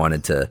 Yeah. I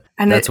wanted to.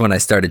 And that's when I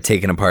started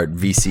taking apart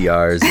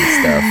VCRs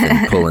and stuff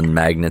and pulling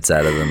magnets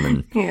out of them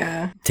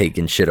and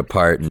taking shit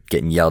apart and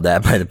getting yelled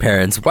at by the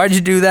parents. Why'd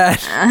you do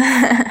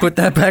that? Put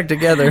that back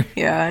together.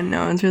 Yeah,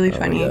 no, it's really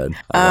funny. My God.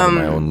 I want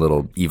my own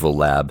little evil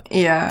lab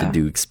to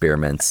do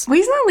experiments. Well,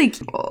 he's not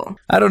like evil.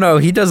 I don't know.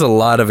 He does a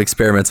lot of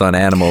experiments on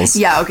animals.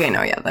 Yeah, okay,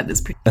 no, yeah, that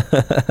is pretty...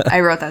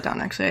 I wrote that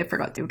down, actually. I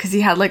forgot to. Because he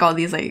had like all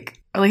these like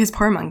his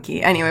poor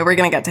monkey. Anyway, we're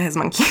going to get to his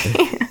monkey.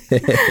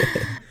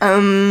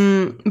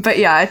 But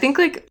yeah, I think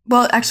like,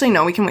 well, actually,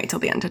 no, we can wait till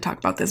the end to talk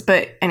about this.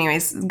 But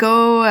anyways,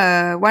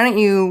 why don't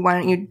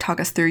you talk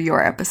us through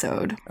your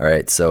episode? All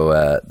right. So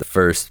the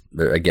first,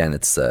 again,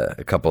 it's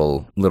a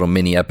couple little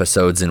mini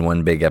episodes in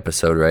one big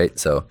episode, right?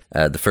 So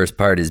the first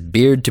part is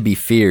Beard to be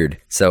Feared.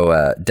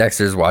 So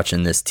Dexter's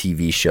watching this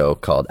TV show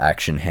called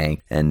Action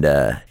Hank, and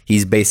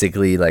he's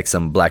basically like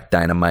some Black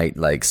Dynamite,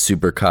 like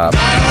super cop.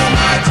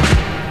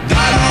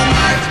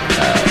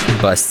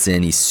 Busts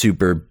in, he's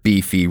super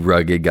beefy,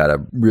 rugged, got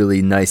a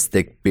really nice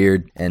thick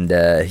beard, and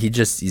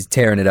he's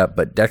tearing it up,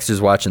 but Dexter's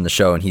watching the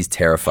show and he's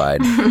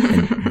terrified.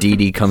 And Dee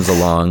Dee comes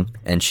along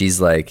and she's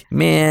like,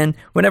 man,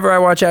 whenever I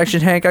watch Action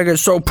Hank, I get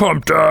so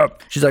pumped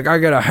up. She's like, I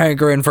got a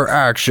hankering for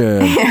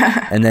action.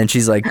 Yeah. And then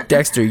she's like,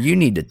 Dexter, you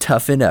need to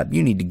toughen up.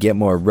 You need to get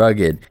more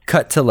rugged.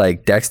 Cut to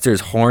like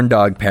Dexter's horn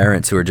dog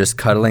parents who are just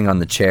cuddling on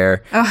the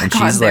chair. Oh, and God,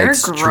 she's like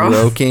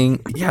stroking.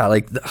 Gross. Yeah,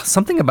 like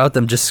something about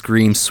them just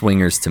screams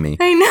swingers to me.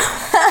 I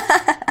know.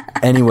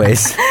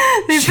 Anyways,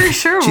 they for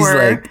sure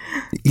were.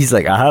 He's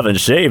like, I haven't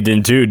shaved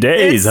in 2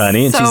 days,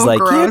 honey. And so she's like,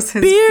 gross,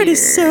 your beard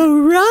is so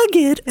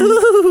rugged.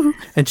 Ooh.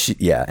 And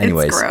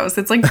anyways. It's gross.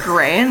 It's like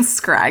gray and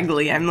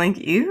scraggly. I'm like,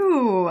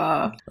 ew.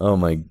 Oh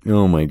my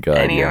God.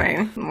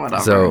 Anyway,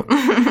 whatever. So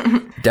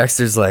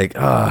Dexter's like,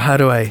 oh, how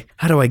do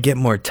I get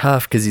more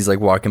tough? Because he's like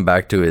walking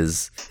back to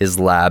his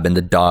lab and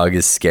the dog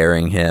is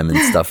scaring him and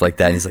stuff like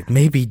that. And he's like,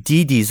 maybe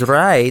Dee Dee's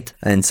right.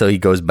 And so he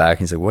goes back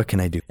and he's like, what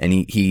can I do? And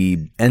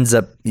he ends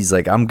up, he's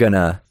like, I'm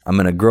gonna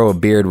grow a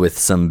beard with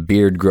some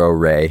beard grow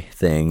ray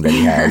thing that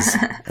he has.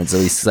 And so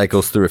he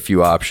cycles through a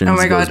few options. Oh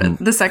my God,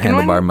 the second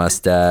handlebar one?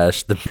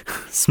 Mustache, the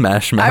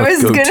Smash Mouth I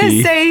was goatee.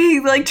 gonna say he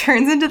like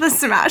turns into the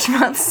Smash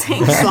Mouth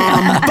singer.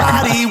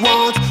 Somebody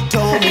once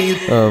told me.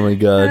 Oh my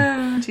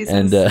God. Jesus.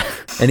 And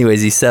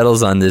anyways, he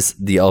settles on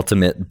the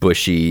ultimate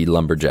bushy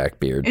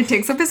lumberjack beard. It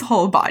takes up his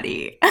whole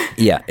body.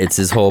 Yeah, it's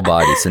his whole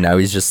body. So now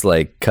he's just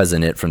like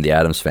Cousin It from the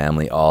Addams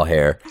Family, all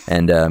hair.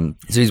 And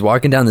so he's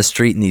walking down the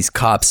street and these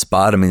cops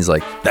spot him and he's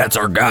like, that's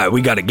our guy,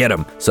 we gotta get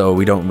him. So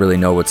we don't really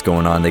know what's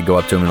going on. They go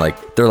up to him and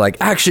they're like,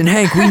 Action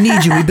Hank, we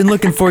need you. We've been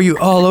looking for you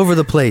all over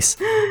the place.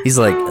 He's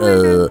like,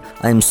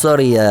 I'm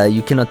sorry,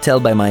 you cannot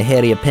tell by my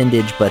hairy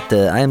appendage, but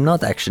I am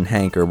not Action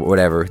Hank or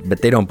whatever.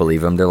 But they don't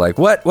believe him. They're like,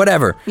 what?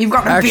 Whatever. You've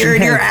got a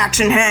beard, you're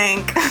Action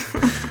Hank.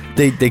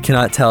 They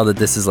cannot tell that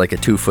this is like a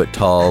 2 foot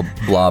tall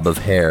blob of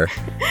hair.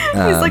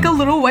 He's like a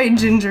little white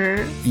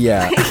ginger.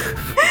 Yeah.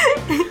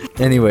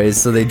 Anyways,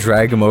 so they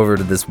drag him over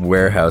to this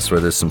warehouse where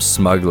there's some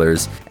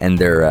smugglers and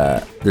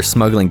they're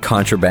smuggling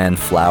contraband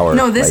flour.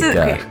 No, this is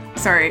okay.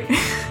 sorry.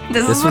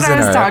 This is what I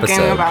was talking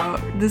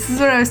about. This is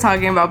what I was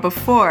talking about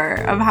before,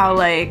 of how,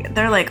 like,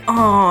 they're like,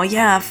 oh,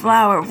 yeah,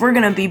 flour, we're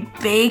gonna be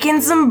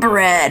baking some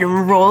bread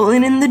and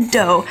rolling in the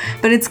dough.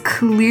 But it's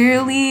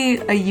clearly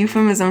a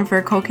euphemism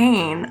for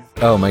cocaine.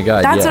 Oh my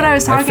God, That's what I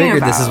was talking about. I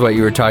figured this is what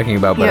you were talking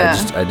about, but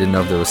I didn't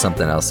know if there was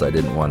something else, so I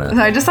didn't want to.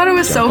 So I just thought it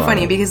was so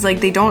funny because, like,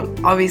 they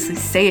don't obviously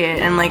say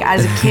it, and, like,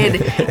 as a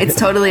kid, it's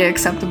totally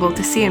acceptable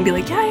to see and be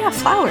like, yeah,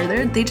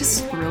 flour. They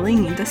just really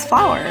need this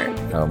flour.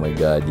 Oh my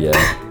God,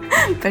 yeah.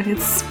 But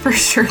it's for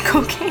sure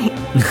cocaine.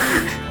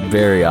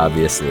 Very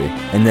obviously.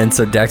 And then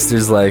so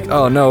Dexter's like,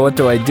 oh no, what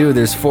do I do?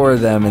 There's 4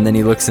 of them. And then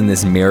he looks in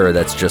this mirror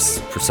that's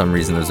just, for some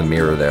reason, there's a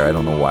mirror there. I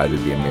don't know why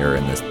there'd be a mirror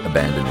in this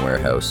abandoned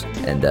warehouse.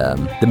 And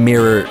the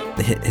mirror,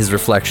 his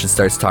reflection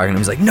starts talking to him.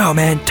 He's like, no,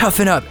 man,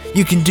 toughen up.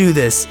 You can do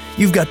this.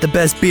 You've got the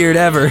best beard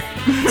ever.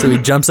 So he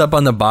jumps up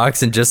on the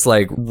box and just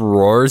like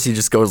roars. He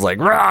just goes like,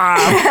 rah!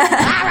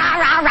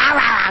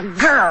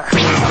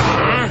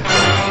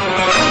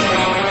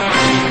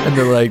 And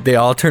they're like, they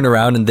all turn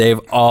around and they've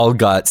all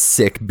got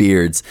sick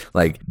beards.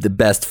 Like the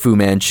best Fu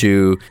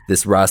Manchu,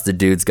 this Rasta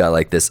dude's got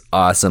like this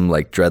awesome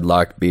like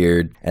dreadlock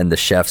beard, and the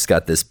chef's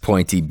got this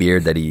pointy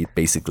beard that he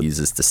basically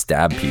uses to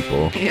stab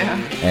people. Yeah.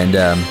 And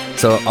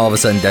so all of a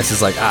sudden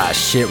Dexter's like, ah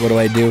shit, what do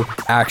I do?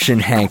 Action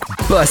Hank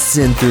busts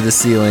in through the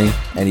ceiling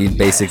and he's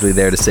basically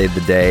there to save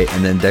the day.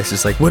 And then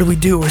Dexter's like, what do we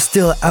do? We're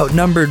still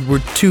outnumbered. We're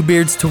 2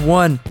 beards to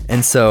 1.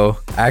 And so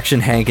Action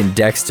Hank and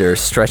Dexter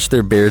stretch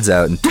their beards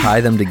out and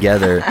tie them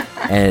together.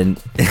 And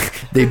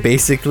they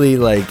basically,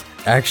 like,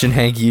 Action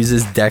Hank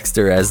uses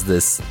Dexter as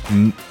this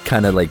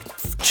kind of like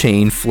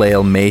chain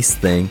flail mace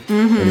thing,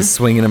 and is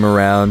swinging him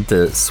around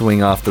to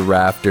swing off the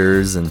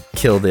rafters and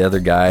kill the other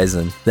guys.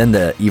 And then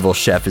the evil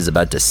chef is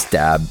about to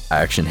stab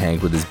Action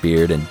Hank with his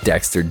beard, and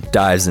Dexter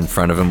dives in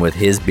front of him with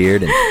his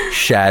beard and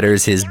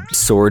shatters his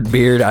sword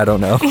beard. I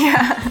don't know.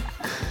 Yeah.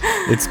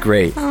 It's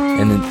great.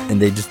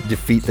 And they just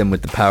defeat them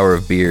with the power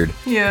of beard.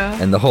 Yeah.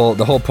 And the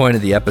whole point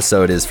of the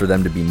episode is for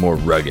them to be more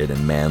rugged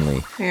and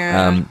manly.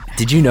 Yeah.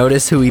 Did you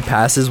notice who he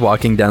passes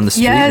walking down the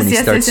street when he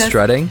starts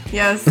strutting?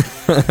 Yes.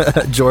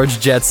 George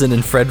Jetson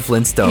and Fred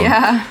Flintstone.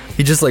 Yeah.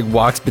 He just like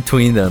walks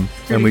between them,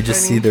 and we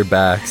just see their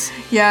backs.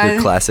 Yeah.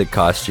 Their classic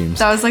costumes.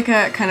 That was like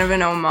a kind of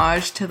an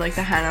homage to like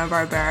the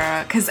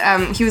Hanna-Barbera, because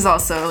he was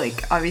also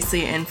like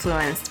obviously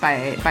influenced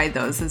by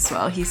those as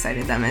well. He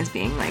cited them as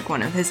being like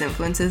one of his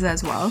influences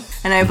as well.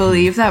 And I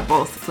believe that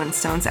both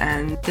Flintstones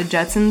and the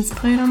Jetsons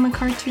played on the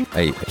cartoon.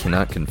 I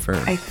cannot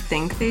confirm. I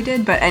think they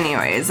did, but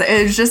anyways,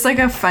 it was just like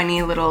a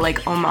funny little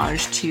like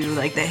homage to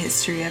like the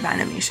history of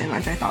animation,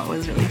 which I thought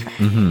was really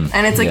fun.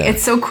 And it's like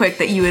it's so quick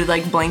that you would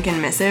like blink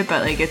and miss it,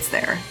 but like it's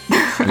there.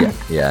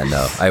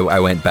 No. I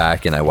went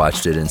back and I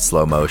watched it in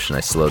slow motion. I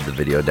slowed the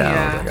video down.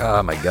 I was like,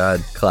 oh my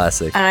God,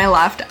 classic. And I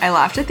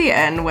laughed at the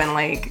end when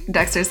like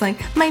Dexter's like,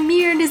 my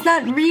beard is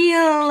not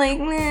real, like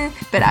meh.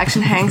 But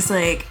Action Hank's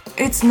like,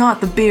 it's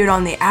not the beard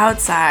on the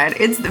outside,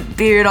 it's the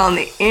beard on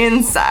the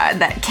inside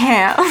that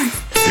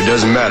counts. It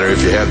doesn't matter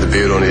if you have the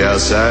beard on the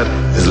outside,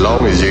 as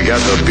long as you got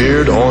the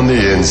beard on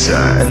the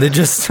inside. And they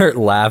just start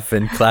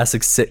laughing.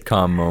 Classic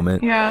sitcom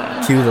moment.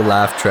 Yeah. Cue the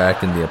laugh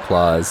track and the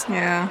applause.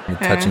 Yeah. And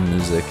the touching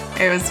music.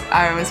 It was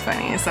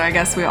funny. So I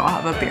guess we all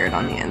have a beard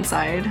on the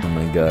inside. Oh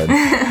my God.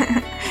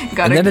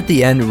 And then at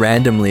the end,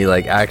 randomly,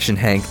 like Action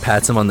Hank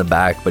pats him on the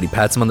back, but he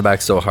pats him on the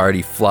back so hard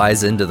he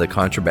flies into the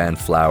contraband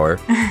flour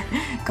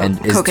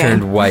and is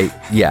turned white.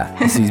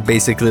 Yeah. So he's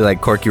basically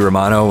like Corky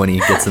Romano when he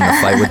gets in the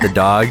fight with the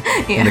dog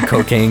and the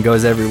cocaine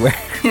goes everywhere.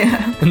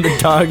 Yeah. And the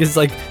dog is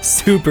like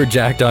super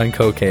jacked on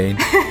cocaine.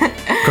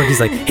 Corky's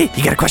like, hey,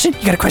 you got a question?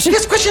 You got a question?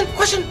 Yes, question.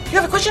 You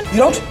have a question? You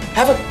don't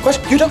have a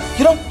question? You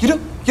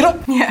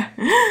don't? Yeah.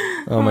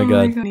 Oh my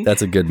God.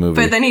 That's a good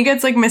movie. But then he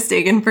gets like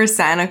mistaken for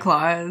Santa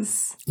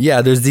Claus.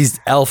 Yeah, there's these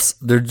elves.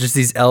 They're just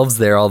these elves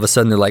there. All of a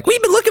sudden, they're like,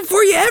 we've been looking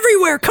for you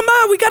everywhere. Come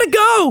on, we gotta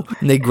go.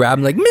 And they grab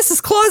him like,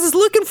 Mrs. Claus is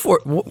looking for.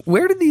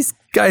 Where did these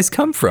guys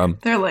come from?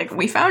 They're like,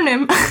 we found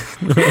him.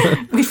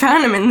 We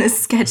found him in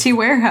this sketchy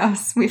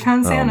warehouse. We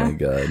found Santa. Oh my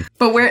God.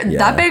 But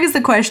that begs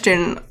the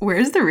question,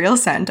 where's the real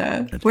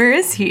Santa? Where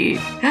is he?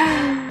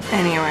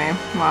 Anyway,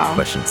 wow.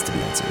 Questions to be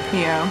answered.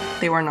 Yeah,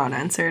 they were not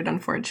answered,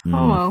 unfortunately.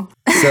 Oh well.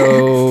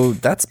 So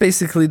that's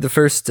basically the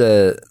first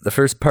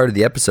part of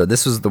the episode.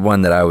 This was the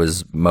one that I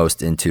was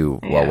most into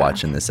while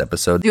watching this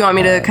episode. Do you want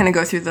me to kind of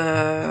go through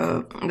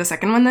the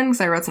second one then?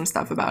 Because I wrote some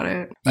stuff about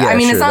it. Yeah, I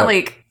mean, sure, it's not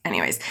like.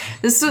 Anyways,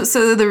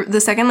 the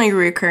second like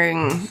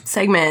recurring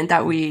segment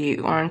that we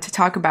wanted to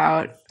talk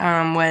about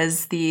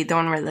was the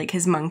one where like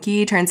his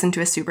monkey turns into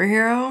a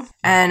superhero,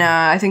 and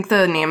I think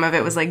the name of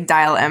it was like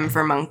Dial M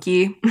for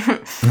Monkey.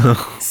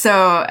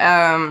 So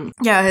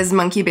his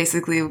monkey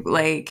basically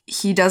like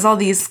he does all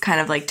these kind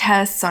of like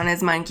tests on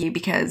his monkey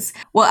because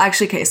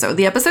so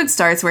the episode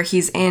starts where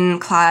he's in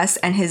class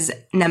and his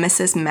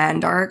nemesis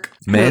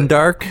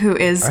Mandark, who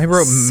is so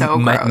gross.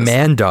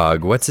 Mandog,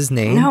 what's his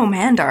name? No,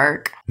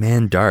 Mandark.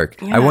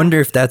 Yeah. I wonder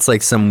if that's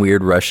like some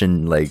weird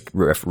Russian like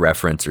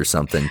reference or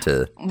something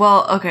to.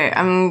 Well, okay,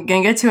 I'm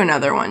gonna get to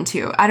another one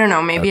too. I don't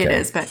know, maybe it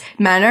is, but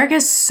Mandark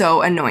is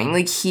so annoying.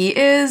 Like he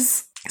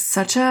is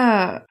such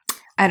a,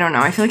 I don't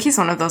know. I feel like he's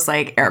one of those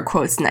like air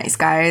quotes nice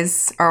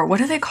guys, or what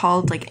are they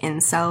called? Like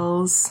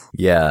incels.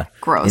 Yeah.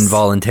 Gross.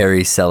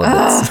 Involuntary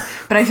celibates.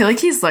 But I feel like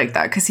he's like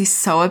that because he's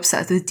so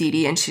obsessed with Dee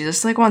Dee and she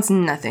just like wants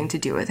nothing to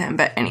do with him.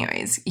 But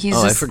anyways, he's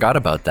I forgot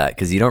about that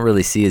because you don't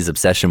really see his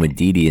obsession with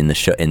Dee Dee in the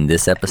show in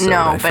this episode.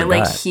 No, but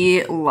like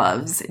he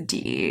loves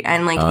Dee Dee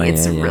and like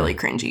it's really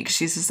cringy because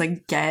she's just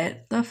like,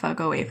 get the fuck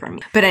away from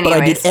me. But anyways.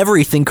 But I did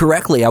everything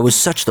correctly. I was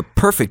such the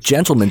perfect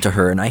gentleman to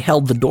her and I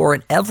held the door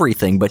and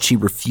everything, but she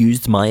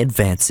refused my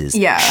advances.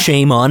 Yeah.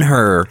 Shame on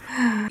her.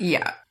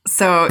 Yeah.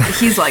 So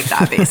he's like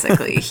that,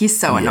 basically. He's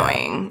so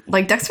annoying.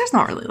 Like, Dexter's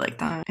not really like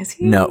that, is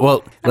he? No,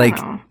 well, like,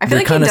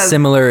 they're kind of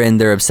similar in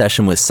their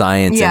obsession with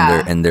science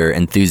and their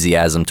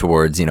enthusiasm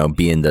towards, you know,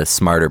 being the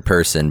smarter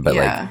person. But,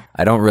 like,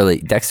 I don't really,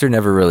 Dexter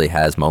never really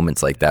has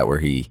moments like that where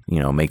he, you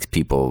know, makes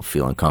people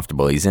feel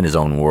uncomfortable. He's in his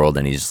own world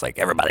and he's just like,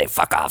 everybody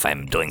fuck off,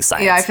 I'm doing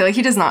science. Yeah, I feel like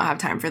he does not have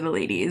time for the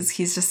ladies.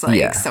 He's just,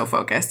 like, so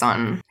focused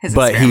on his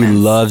But experiments. he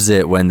loves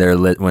it when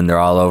they're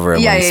all over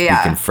him when he's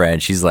speaking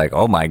French. He's like,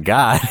 oh my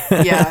God.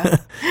 Yeah.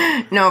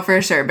 No,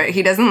 for sure. But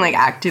he doesn't like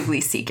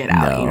actively seek it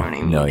out. You know what I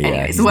mean? No, yeah.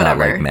 Anyways, he's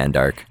whatever. not like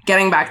Mandark.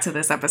 Getting back to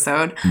this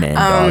episode.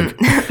 Mandog.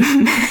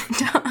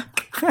 Mandog.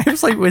 I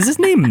was like, was his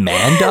name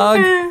Mandog?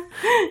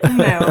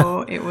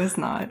 No, it was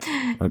not.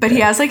 Okay. But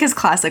he has like his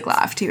classic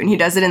laugh too. And he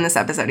does it in this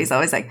episode. He's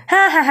always like,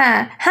 ha ha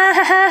ha, ha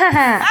ha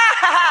ha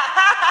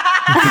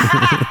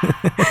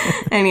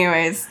ha.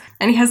 Anyways.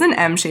 And he has an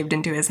M shaped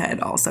into his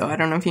head also. I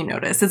don't know if you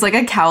noticed. It's like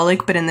a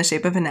cowlick, but in the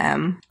shape of an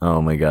M. Oh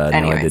my God.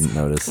 Anyways, no, I didn't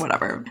notice.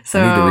 Whatever.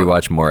 So I need to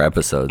rewatch more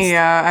episodes.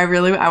 Yeah, I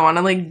want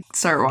to like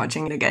start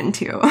watching it again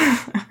too.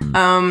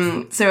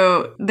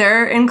 So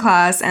they're in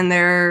class and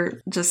they're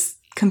just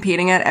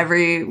competing at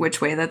every which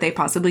way that they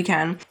possibly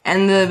can.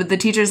 And the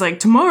teacher's like,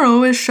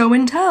 tomorrow is show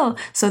and tell.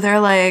 So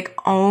they're like,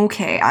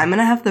 okay, I'm going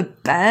to have the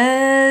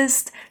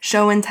best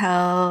show and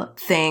tell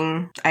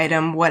thing,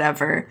 item,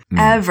 whatever,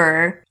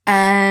 ever.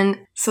 And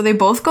so they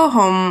both go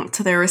home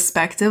to their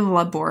respective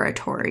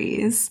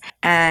laboratories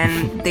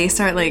and they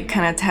start like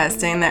kind of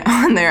testing that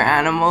on their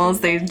animals.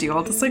 They do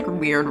all this like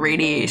weird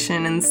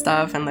radiation and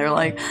stuff. And they're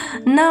like,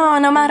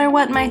 no matter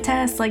what my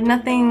test, like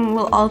nothing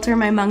will alter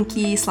my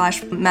monkey /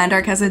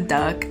 Mandark has a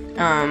duck.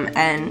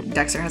 And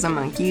Dexter has a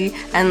monkey,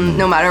 and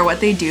no matter what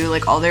they do,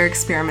 like all their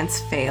experiments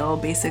fail.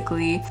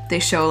 Basically, they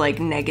show like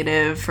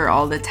negative for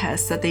all the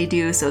tests that they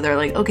do. So they're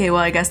like, okay,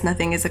 well, I guess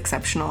nothing is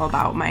exceptional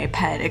about my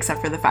pet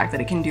except for the fact that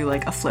it can do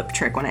like a flip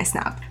trick when I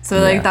snap. So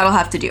like that'll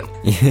have to do.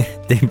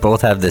 They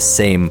both have the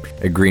same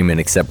agreement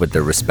except with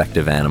their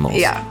respective animals.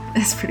 Yeah,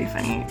 it's pretty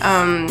funny.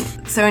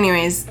 So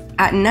anyways,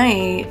 at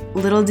night,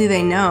 little do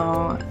they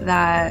know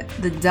that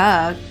the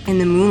duck in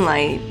the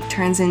moonlight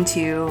turns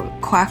into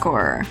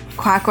Quackor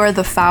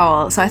the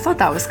fowl. So I thought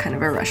that was kind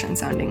of a Russian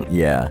sounding.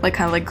 Yeah. Like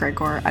kind of like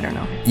Gregor, I don't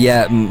know.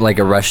 Yeah, like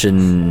a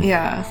Russian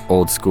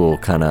old school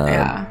kind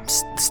of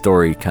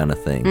story kind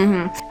of thing.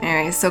 Mm-hmm.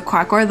 Anyway, so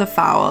Quackor the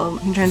fowl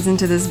turns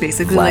into this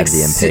basically Vlad like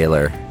the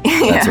Impaler.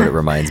 That's what it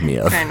reminds me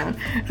of. I know.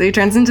 So he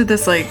turns into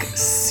this like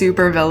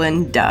super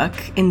villain duck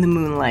in the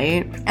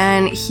moonlight,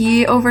 and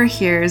he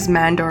overhears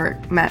Mandark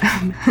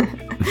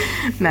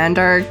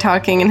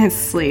talking in his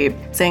sleep,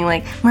 saying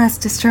like,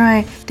 must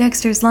destroy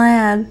Dexter's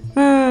lab.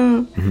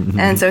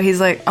 And so he's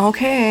like,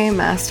 okay,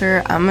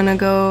 master, I'm gonna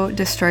go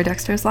destroy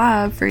Dexter's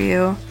lab for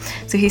you.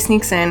 So he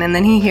sneaks in, and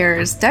then he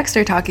hears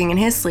Dexter talking in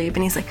his sleep,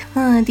 and he's like,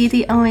 oh, Dee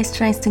Dee always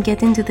tries to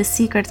get into the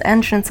secret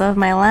entrance of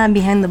my lab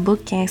behind the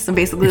bookcase. So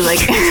basically like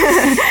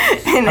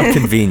how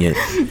convenient.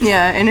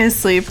 Yeah, in his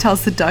sleep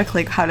tells the duck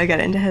like how to get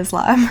into his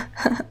lab.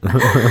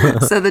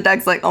 So the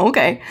duck's like,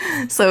 okay.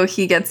 So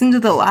he gets into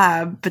the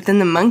lab, but then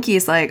the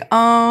monkey's like,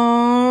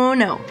 oh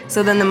no.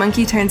 So then the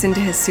monkey turns into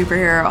his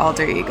superhero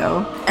alter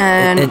ego.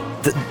 And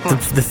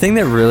the thing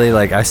that really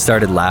like I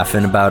started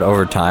laughing about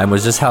over time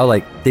was just how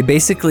like they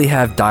basically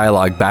have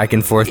dialogue back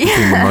and forth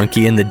between the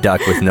monkey and the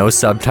duck with no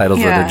subtitles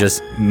where they're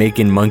just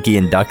making monkey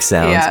and duck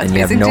sounds and you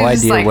have no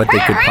idea like, what they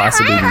could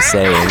possibly be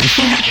saying.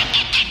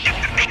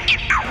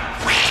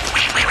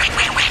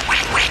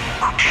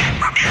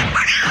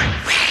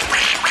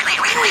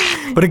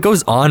 But it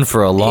goes on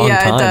for a long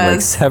time,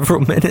 like several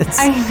minutes.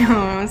 I know.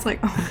 I was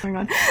like, oh my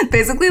God.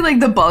 Basically, like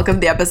the bulk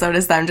of the episode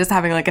is them just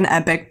having like an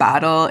epic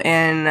battle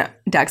in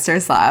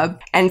Dexter's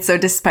lab. And so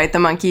despite the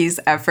monkey's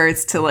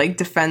efforts to like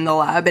defend the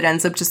lab, it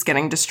ends up just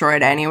getting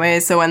destroyed anyway.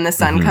 So when the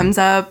sun comes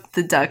up,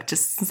 the duck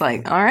just is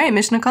like, all right,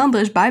 mission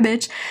accomplished. Bye,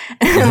 bitch.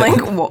 And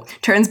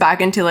like turns back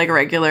into like a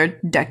regular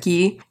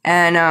ducky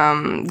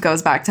and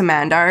goes back to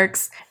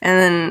Mandark's. And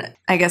then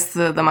I guess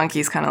the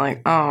monkey's kind of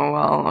like, oh,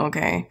 well,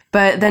 okay.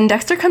 But then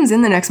Dexter comes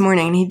in the next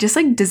morning and he just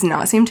like does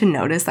not seem to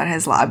notice that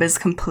his lab is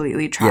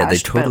completely trashed. Yeah, they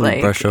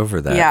totally brush over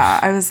that. Yeah,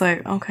 I was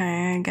like,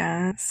 okay, I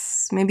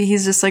guess. Maybe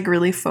he's just like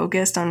really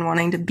focused on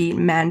wanting to beat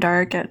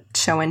Mandark at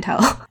show and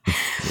tell.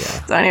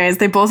 Yeah. So anyways,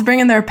 they both bring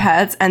in their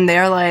pets and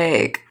they're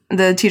like,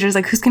 the teacher's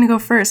like, who's gonna go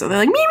first? So they're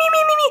like, me.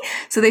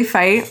 So they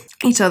fight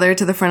each other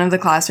to the front of the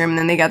classroom, and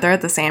then they get there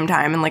at the same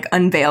time and like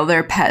unveil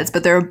their pets,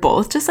 but they're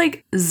both just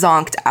like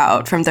zonked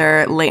out from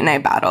their late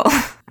night battle.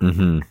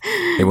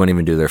 They won't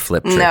even do their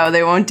flip trick. No,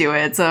 they won't do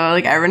it. So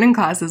like everyone in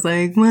class is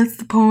like, what's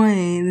the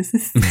point? This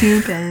is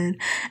stupid.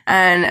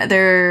 And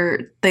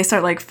they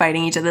start like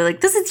fighting each other like,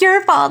 this is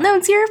your fault. No,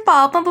 it's your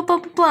fault. Blah, blah, blah,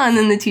 blah, blah. And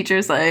then the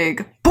teacher's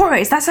like,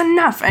 boys, that's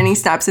enough. And he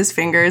snaps his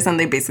fingers, and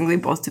they basically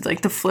both did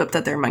like the flip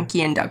that their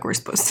monkey and duck were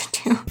supposed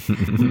to do.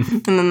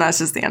 And then that's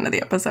just the end of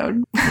the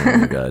episode. Oh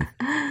my God.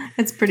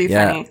 It's pretty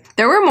funny.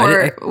 There were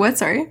more. What?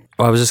 Sorry?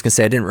 Well, I was just going to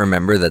say, I didn't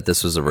remember that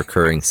this was a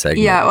recurring segment.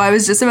 Yeah, well, I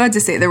was just about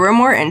to say, there were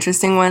more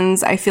interesting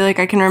ones. I feel like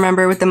I can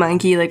remember with the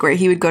monkey, like where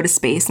he would go to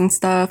space and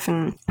stuff.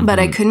 But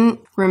I couldn't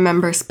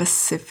remember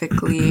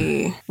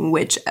specifically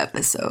which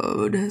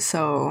episode.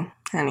 So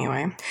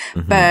anyway.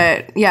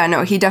 But yeah,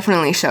 no, he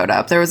definitely showed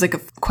up. There was like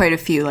quite a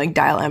few like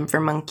Dial M for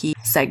Monkey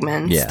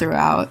segments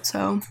throughout.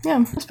 So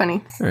yeah, it was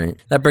funny. All right.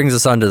 That brings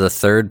us on to the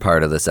third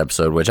part of this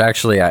episode, which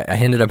actually I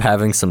ended up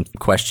having some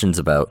questions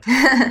about.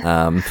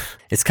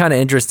 It's kind of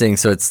interesting.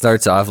 So it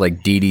starts off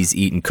like Dee Dee's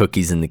eating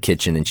cookies in the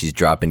kitchen, and she's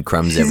dropping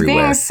crumbs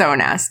everywhere. She's being so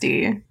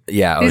nasty.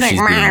 Yeah, she's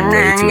being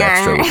way too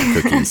extra with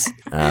the cookies.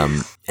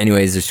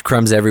 Anyways, there's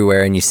crumbs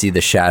everywhere, and you see the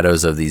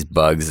shadows of these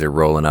bugs. They're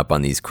rolling up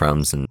on these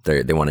crumbs, and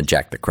they want to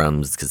jack the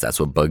crumbs because that's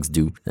what bugs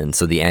do. And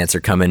so the ants are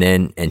coming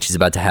in, and she's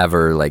about to have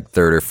her like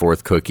third or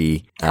fourth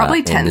cookie.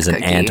 Probably 10th and there's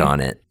an ant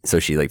on it. So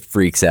she like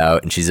freaks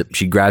out, and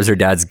she grabs her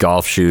dad's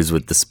golf shoes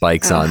with the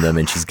spikes on them,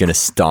 and she's gonna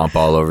stomp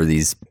all over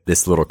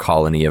this little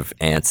colony of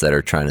ants that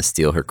are trying to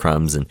steal her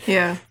crumbs. And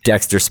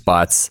Dexter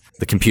spots,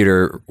 the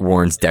computer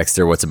warns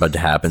Dexter what's about to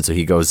happen, so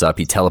he goes up,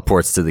 he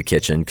teleports to the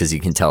kitchen because he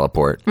can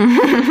teleport.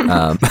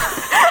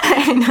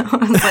 I know. I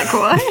was like,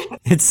 what?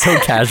 It's so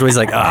casual. He's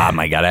like, oh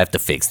my God, I have to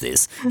fix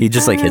this. He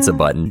just like hits a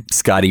button.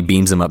 Scotty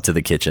beams him up to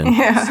the kitchen.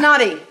 Yeah.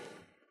 Snotty,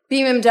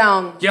 beam him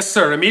down. Yes,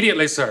 sir.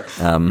 Immediately, sir.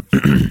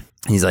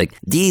 He's like,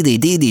 Dee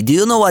Dee, do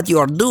you know what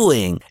you're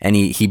doing? And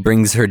he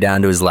brings her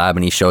down to his lab,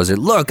 and he shows her,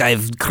 look,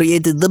 I've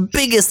created the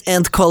biggest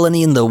ant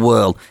colony in the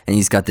world. And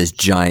he's got this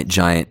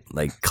giant,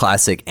 like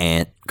classic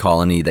ant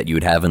colony that you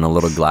would have in a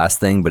little glass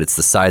thing, but it's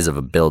the size of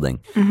a building.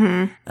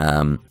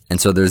 And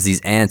so there's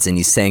these ants, and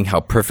he's saying how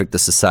perfect the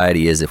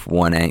society is. If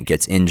one ant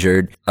gets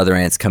injured, other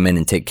ants come in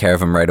and take care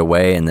of him right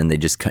away, and then they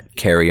just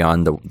carry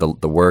on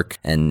the work,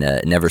 and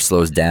it never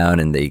slows down,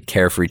 and they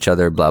care for each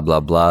other, blah, blah,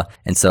 blah.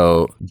 And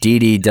so Dee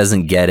Dee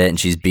doesn't get it, and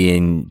she's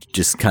being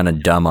just kind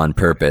of dumb on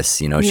purpose.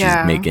 You know, she's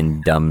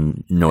making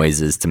dumb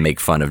noises to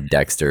make fun of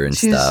Dexter and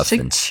stuff. She's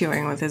like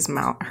chewing with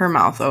her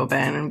mouth open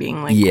and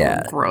being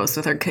like gross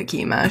with her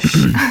cookie mush.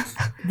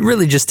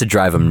 Really just to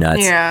drive him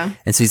nuts. Yeah.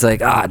 And so he's like,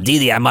 Dee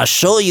Dee, I must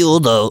show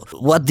you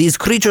what these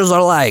creatures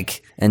are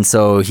like. And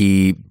so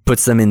he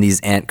puts them in these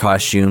ant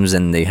costumes,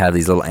 and they have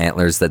these little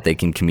antlers that they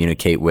can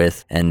communicate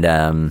with, and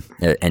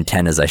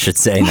antennas, I should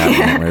say, not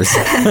antlers.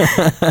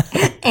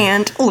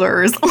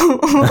 Antlers.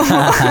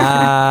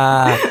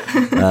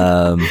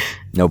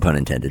 No pun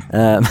intended.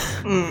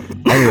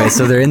 Anyway,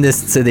 so they're in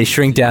this, so they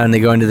shrink down and they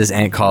go into this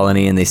ant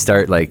colony, and they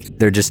start like,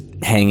 they're just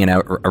hanging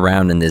out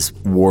around, and this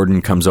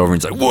warden comes over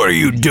and he's like, what are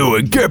you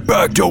doing? Get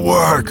back to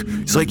work.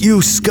 He's like,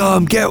 you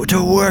scum, get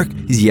to work.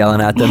 He's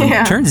yelling at them.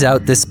 Yeah. Turns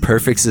out this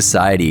perfect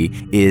society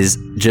is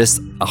just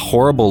a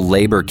horrible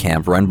labor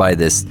camp run by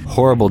this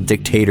horrible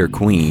dictator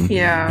queen.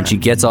 Yeah. And she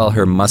gets all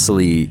her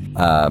muscly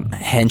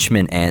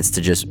henchmen ants to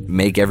just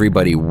make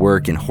everybody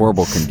work in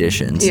horrible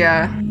conditions.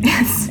 Yeah.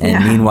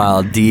 And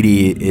meanwhile, Dee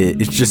Dee it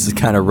just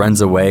kind of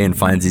runs away and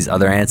finds these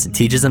other ants and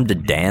teaches them to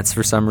dance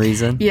for some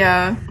reason.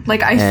 Yeah.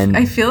 Like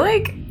I feel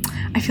like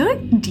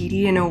Dee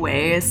Dee in a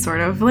way is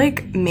sort of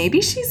like,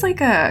 maybe she's like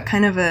a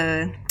kind of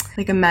a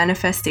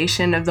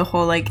manifestation of the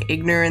whole like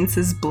ignorance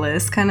is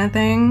bliss kind of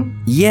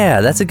thing. Yeah,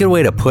 that's a good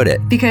way to put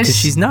it. Because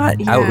she's not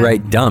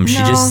outright dumb. She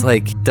just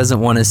like doesn't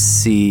want to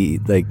see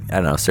like, I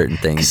don't know, certain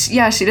things.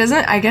 Yeah, she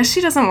doesn't, I guess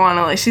she doesn't want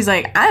to, like, she's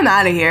like, I'm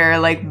out of here,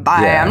 like,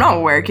 bye, I'm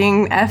not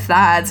working, F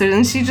that. So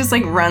then she just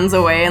like runs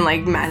away and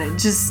like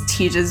just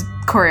teaches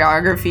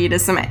choreography to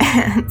some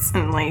ants,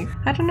 and like,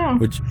 I don't know.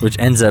 Which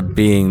ends up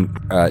being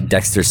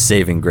Dexter's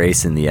saving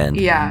grace in the end.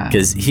 Yeah.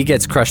 Because he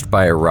gets crushed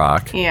by a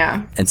rock.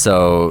 Yeah. And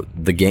so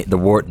the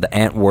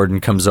ant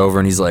warden comes over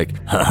and he's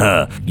like,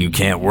 haha, you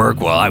can't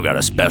work? Well, I've got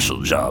a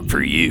special job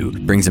for you.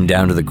 Brings him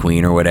down to the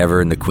queen or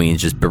whatever, and the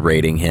queen's just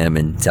berating him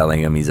and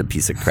telling him he's a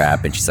piece of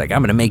crap. And she's like,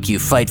 I'm gonna make you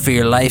fight for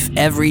your life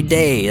every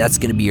day. That's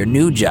gonna be your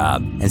new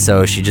job. And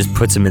so she just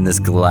puts him in this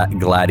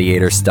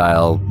gladiator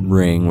style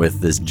ring with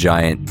this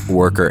giant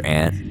worker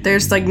ant.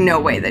 There's like no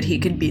way that he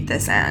could beat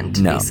this ant.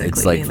 No,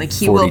 basically. it's like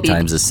he 40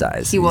 times his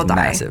size. He will die.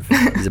 Massive.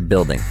 He's a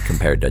building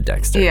compared to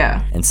Dexter.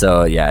 Yeah. And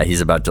so he's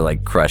about to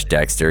like crush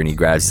Dexter, and he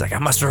grabs. He's like, I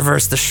must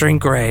reverse the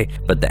shrink ray.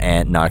 But the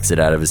ant knocks it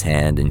out of his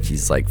hand, and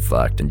he's like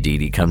fucked. And Dee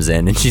Dee comes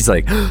in, and she's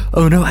like,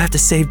 oh no, I have to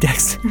save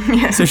Dexter.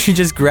 Yeah. So she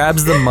just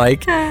grabs the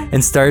mic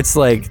and starts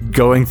like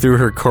going through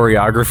her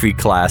choreography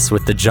class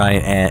with the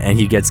giant ant, and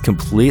he gets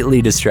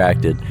completely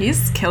distracted.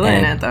 He's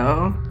killing it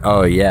though.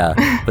 Oh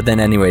yeah. But then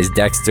anyways,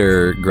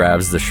 Dexter grabs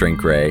grabs the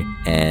shrink ray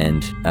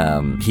and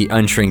he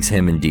unshrinks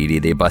him and Dee Dee.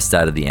 They bust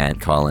out of the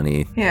ant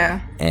colony. Yeah.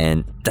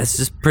 And that's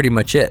just pretty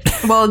much it.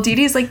 Well, Dee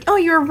Dee's like, oh,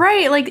 you're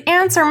right. Like,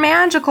 ants are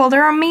magical.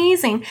 They're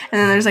amazing. And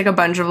then there's like a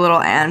bunch of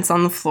little ants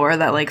on the floor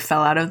that like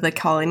fell out of the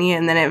colony.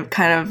 And then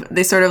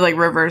they sort of like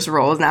reverse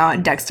roles now.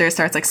 Dexter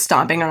starts like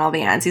stomping on all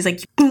the ants. He's like,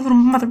 you little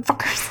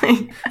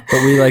motherfuckers.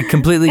 But we like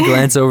completely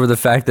glance over the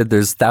fact that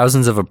there's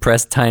thousands of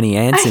oppressed tiny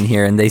ants in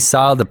here. And they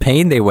saw the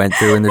pain they went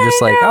through. And they're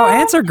just like, oh,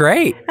 ants are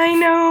great. I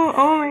know.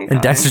 Oh my God.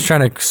 And Dexter's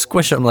trying to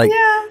squish them like,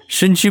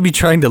 shouldn't you be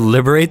trying to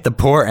liberate the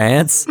poor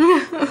ants?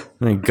 Oh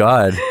my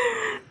God.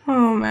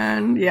 Oh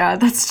man, yeah,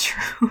 that's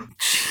true.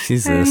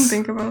 Jesus. I didn't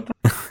think about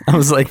that. I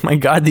was like, my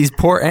God, these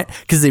poor ants,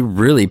 because they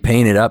really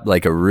painted up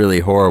like a really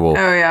horrible,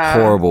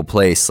 horrible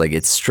place. Like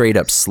it's straight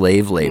up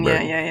slave labor.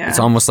 Yeah. It's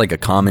almost like a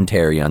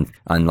commentary on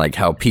like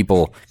how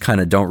people kind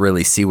of don't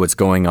really see what's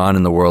going on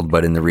in the world,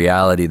 but in the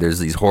reality, there's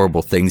these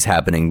horrible things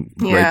happening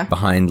right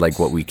behind like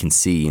what we can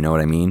see. You know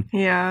what I mean?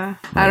 Yeah.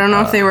 I don't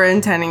know if they were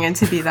intending it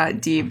to be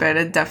that deep, but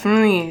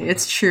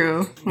it's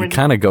true. It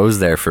kind of goes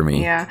there for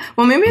me. Yeah.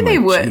 Well, maybe they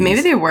would. Geez.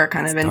 Maybe they were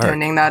kind of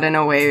intending that in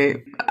a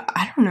way.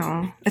 I don't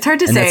know. It's hard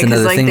to say. That's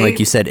another thing, like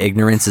you said,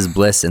 ignorance is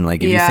bliss. And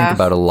like if you think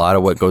about a lot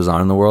of what goes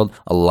on in the world,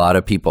 a lot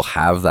of people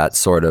have that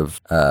sort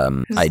of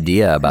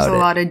idea about it. A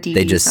lot of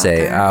they just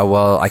say,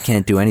 well, I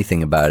can't do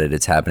anything about it.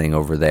 It's happening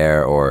over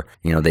there. Or,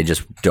 they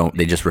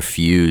just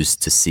refuse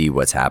to see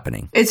what's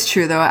happening. It's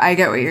true, though. I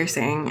get what you're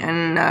saying.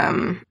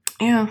 And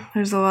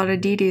there's a lot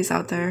of Dee Dees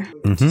out there.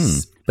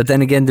 Mm-hmm. But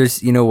then again,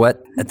 there's,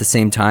 at the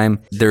same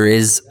time, there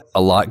is a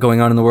lot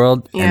going on in the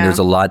world and there's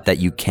a lot that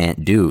you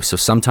can't do. So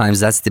sometimes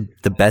that's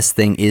the best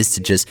thing is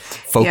to just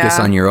focus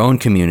on your own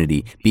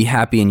community, be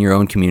happy in your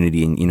own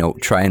community and,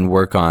 try and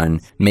work on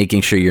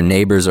making sure your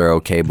neighbors are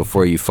okay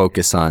before you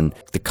focus on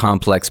the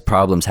complex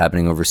problems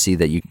happening overseas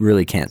that you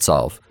really can't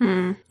solve.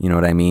 You know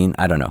what I mean?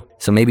 I don't know.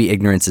 So maybe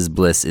ignorance is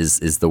bliss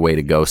is the way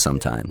to go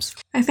sometimes.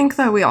 I think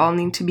that we all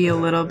need to be a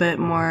little bit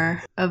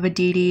more of a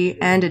Dee Dee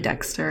and a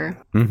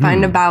Dexter.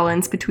 Find a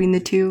balance between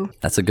the two.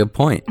 That's a good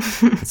point.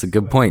 That's a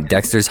good point.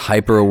 Dexter's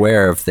hyper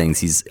aware of things.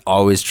 He's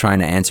always trying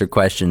to answer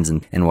questions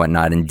and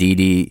whatnot. And Dee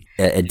Dee,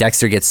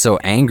 Dexter gets so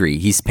angry.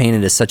 He's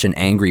painted as such an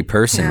angry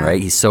person,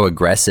 right? He's so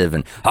aggressive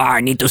and,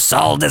 I need to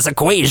solve this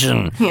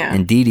equation. Yeah.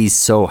 And Dee Dee's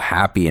so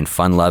happy and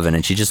fun-loving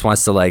and she just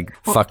wants to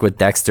fuck with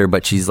Dexter,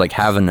 but she's like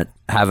having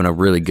a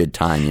really good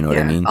time, you know what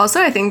I mean? Also,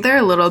 I think they're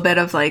a little bit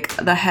of like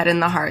the head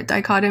and the heart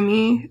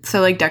dichotomy.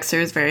 So like Dexter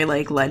is very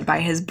like led by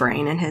his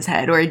brain and his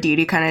head, where Dee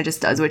Dee kind of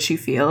just does what she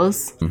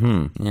feels.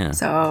 Mm-hmm. Yeah.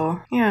 So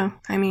yeah,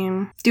 I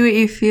mean, do what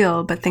you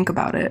feel, but think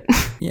about it.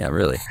 Yeah,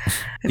 really.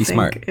 Be I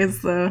smart. think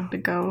is the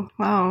go.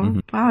 Wow,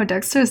 wow,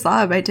 Dexter's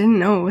Lab. I didn't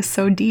know it was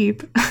so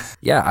deep.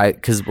 Yeah,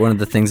 because one of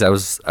the things I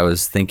was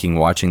thinking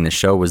watching the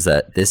show was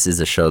that this is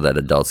a show that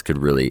adults could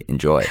really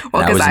enjoy.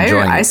 Well, and I was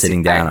enjoying it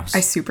sitting down.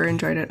 I super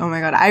enjoyed it. Oh my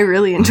God, I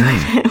really enjoyed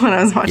it when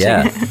I was watching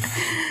it.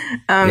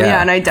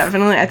 And I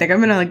think I'm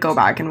gonna go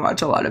back and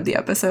watch a lot of the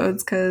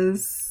episodes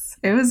because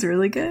it was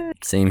really good.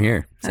 Same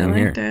here. I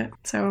liked it.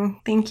 So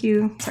thank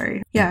you.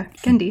 Sorry. Yeah,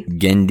 Genndy.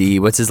 Genndy.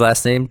 What's his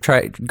last name?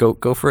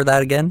 Go for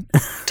that again.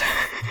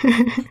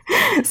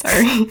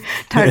 Sorry.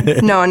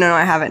 No,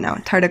 I have it now.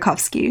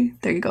 Tartakovsky.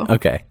 There you go.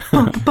 Okay.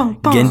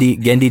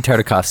 Genndy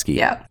Tartakovsky.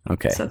 Yeah.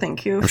 Okay. So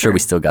thank you. I'm sure we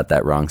still got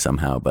that wrong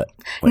somehow, but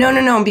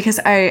whatever. No, because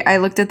I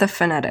looked at the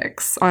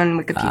phonetics on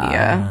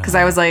Wikipedia because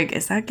I was like,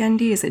 is that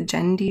Genndy? Is it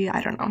Gendy?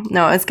 I don't know.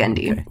 No, it's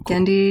Genndy. Okay, cool.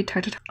 Genndy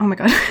Tartakovsky. Oh my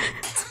God.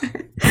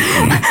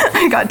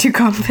 I got too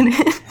confident.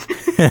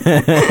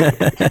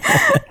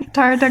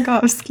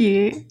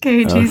 Tartakovsky.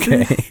 Okay,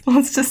 Jesus. Okay.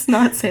 Let's just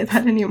not say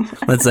that anymore.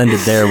 Let's end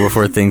it there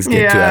before things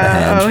get too out of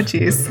hand. Oh,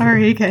 geez.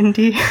 Sorry,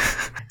 Genndy.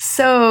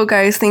 So,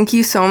 guys, thank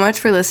you so much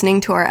for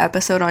listening to our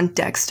episode on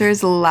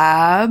Dexter's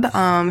Lab.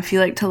 If you'd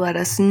like to let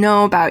us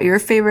know about your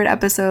favorite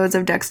episodes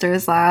of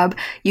Dexter's Lab,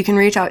 you can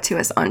reach out to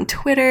us on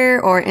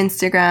Twitter or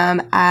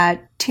Instagram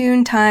at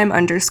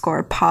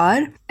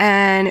ToonTime_pod.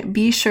 And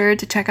be sure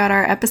to check out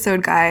our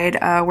episode guide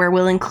where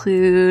we'll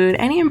include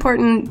any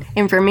important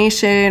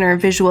information or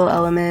visual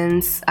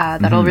elements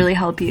that'll really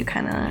help you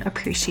kind of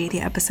appreciate the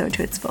episode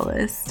to its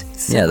fullest.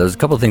 So, yeah, there's a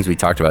couple of things we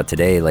talked about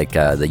today, like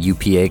the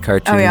UPA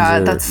cartoons. Oh yeah,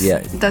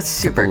 that's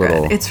super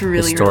good. It's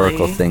really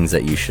historical things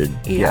that you should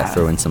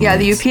throw in some. Yeah,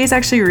 the UPA is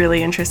actually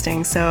really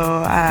interesting,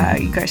 so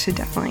you guys should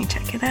definitely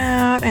check it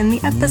out. And the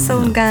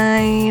episode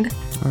guide.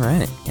 All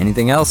right.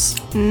 Anything else?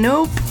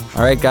 Nope.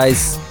 All right,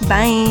 guys.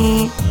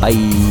 Bye. Bye.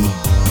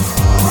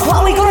 What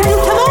are we gonna do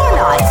tomorrow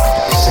night?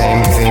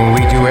 Same thing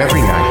we do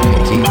every night,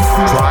 Nikki.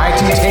 Try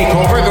to take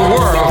over the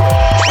world.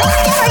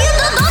 Whatever you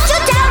do, don't you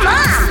tell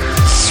Mom!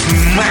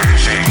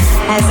 Smashing.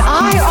 As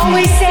I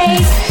always say,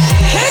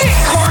 hit it,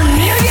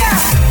 Cornelia!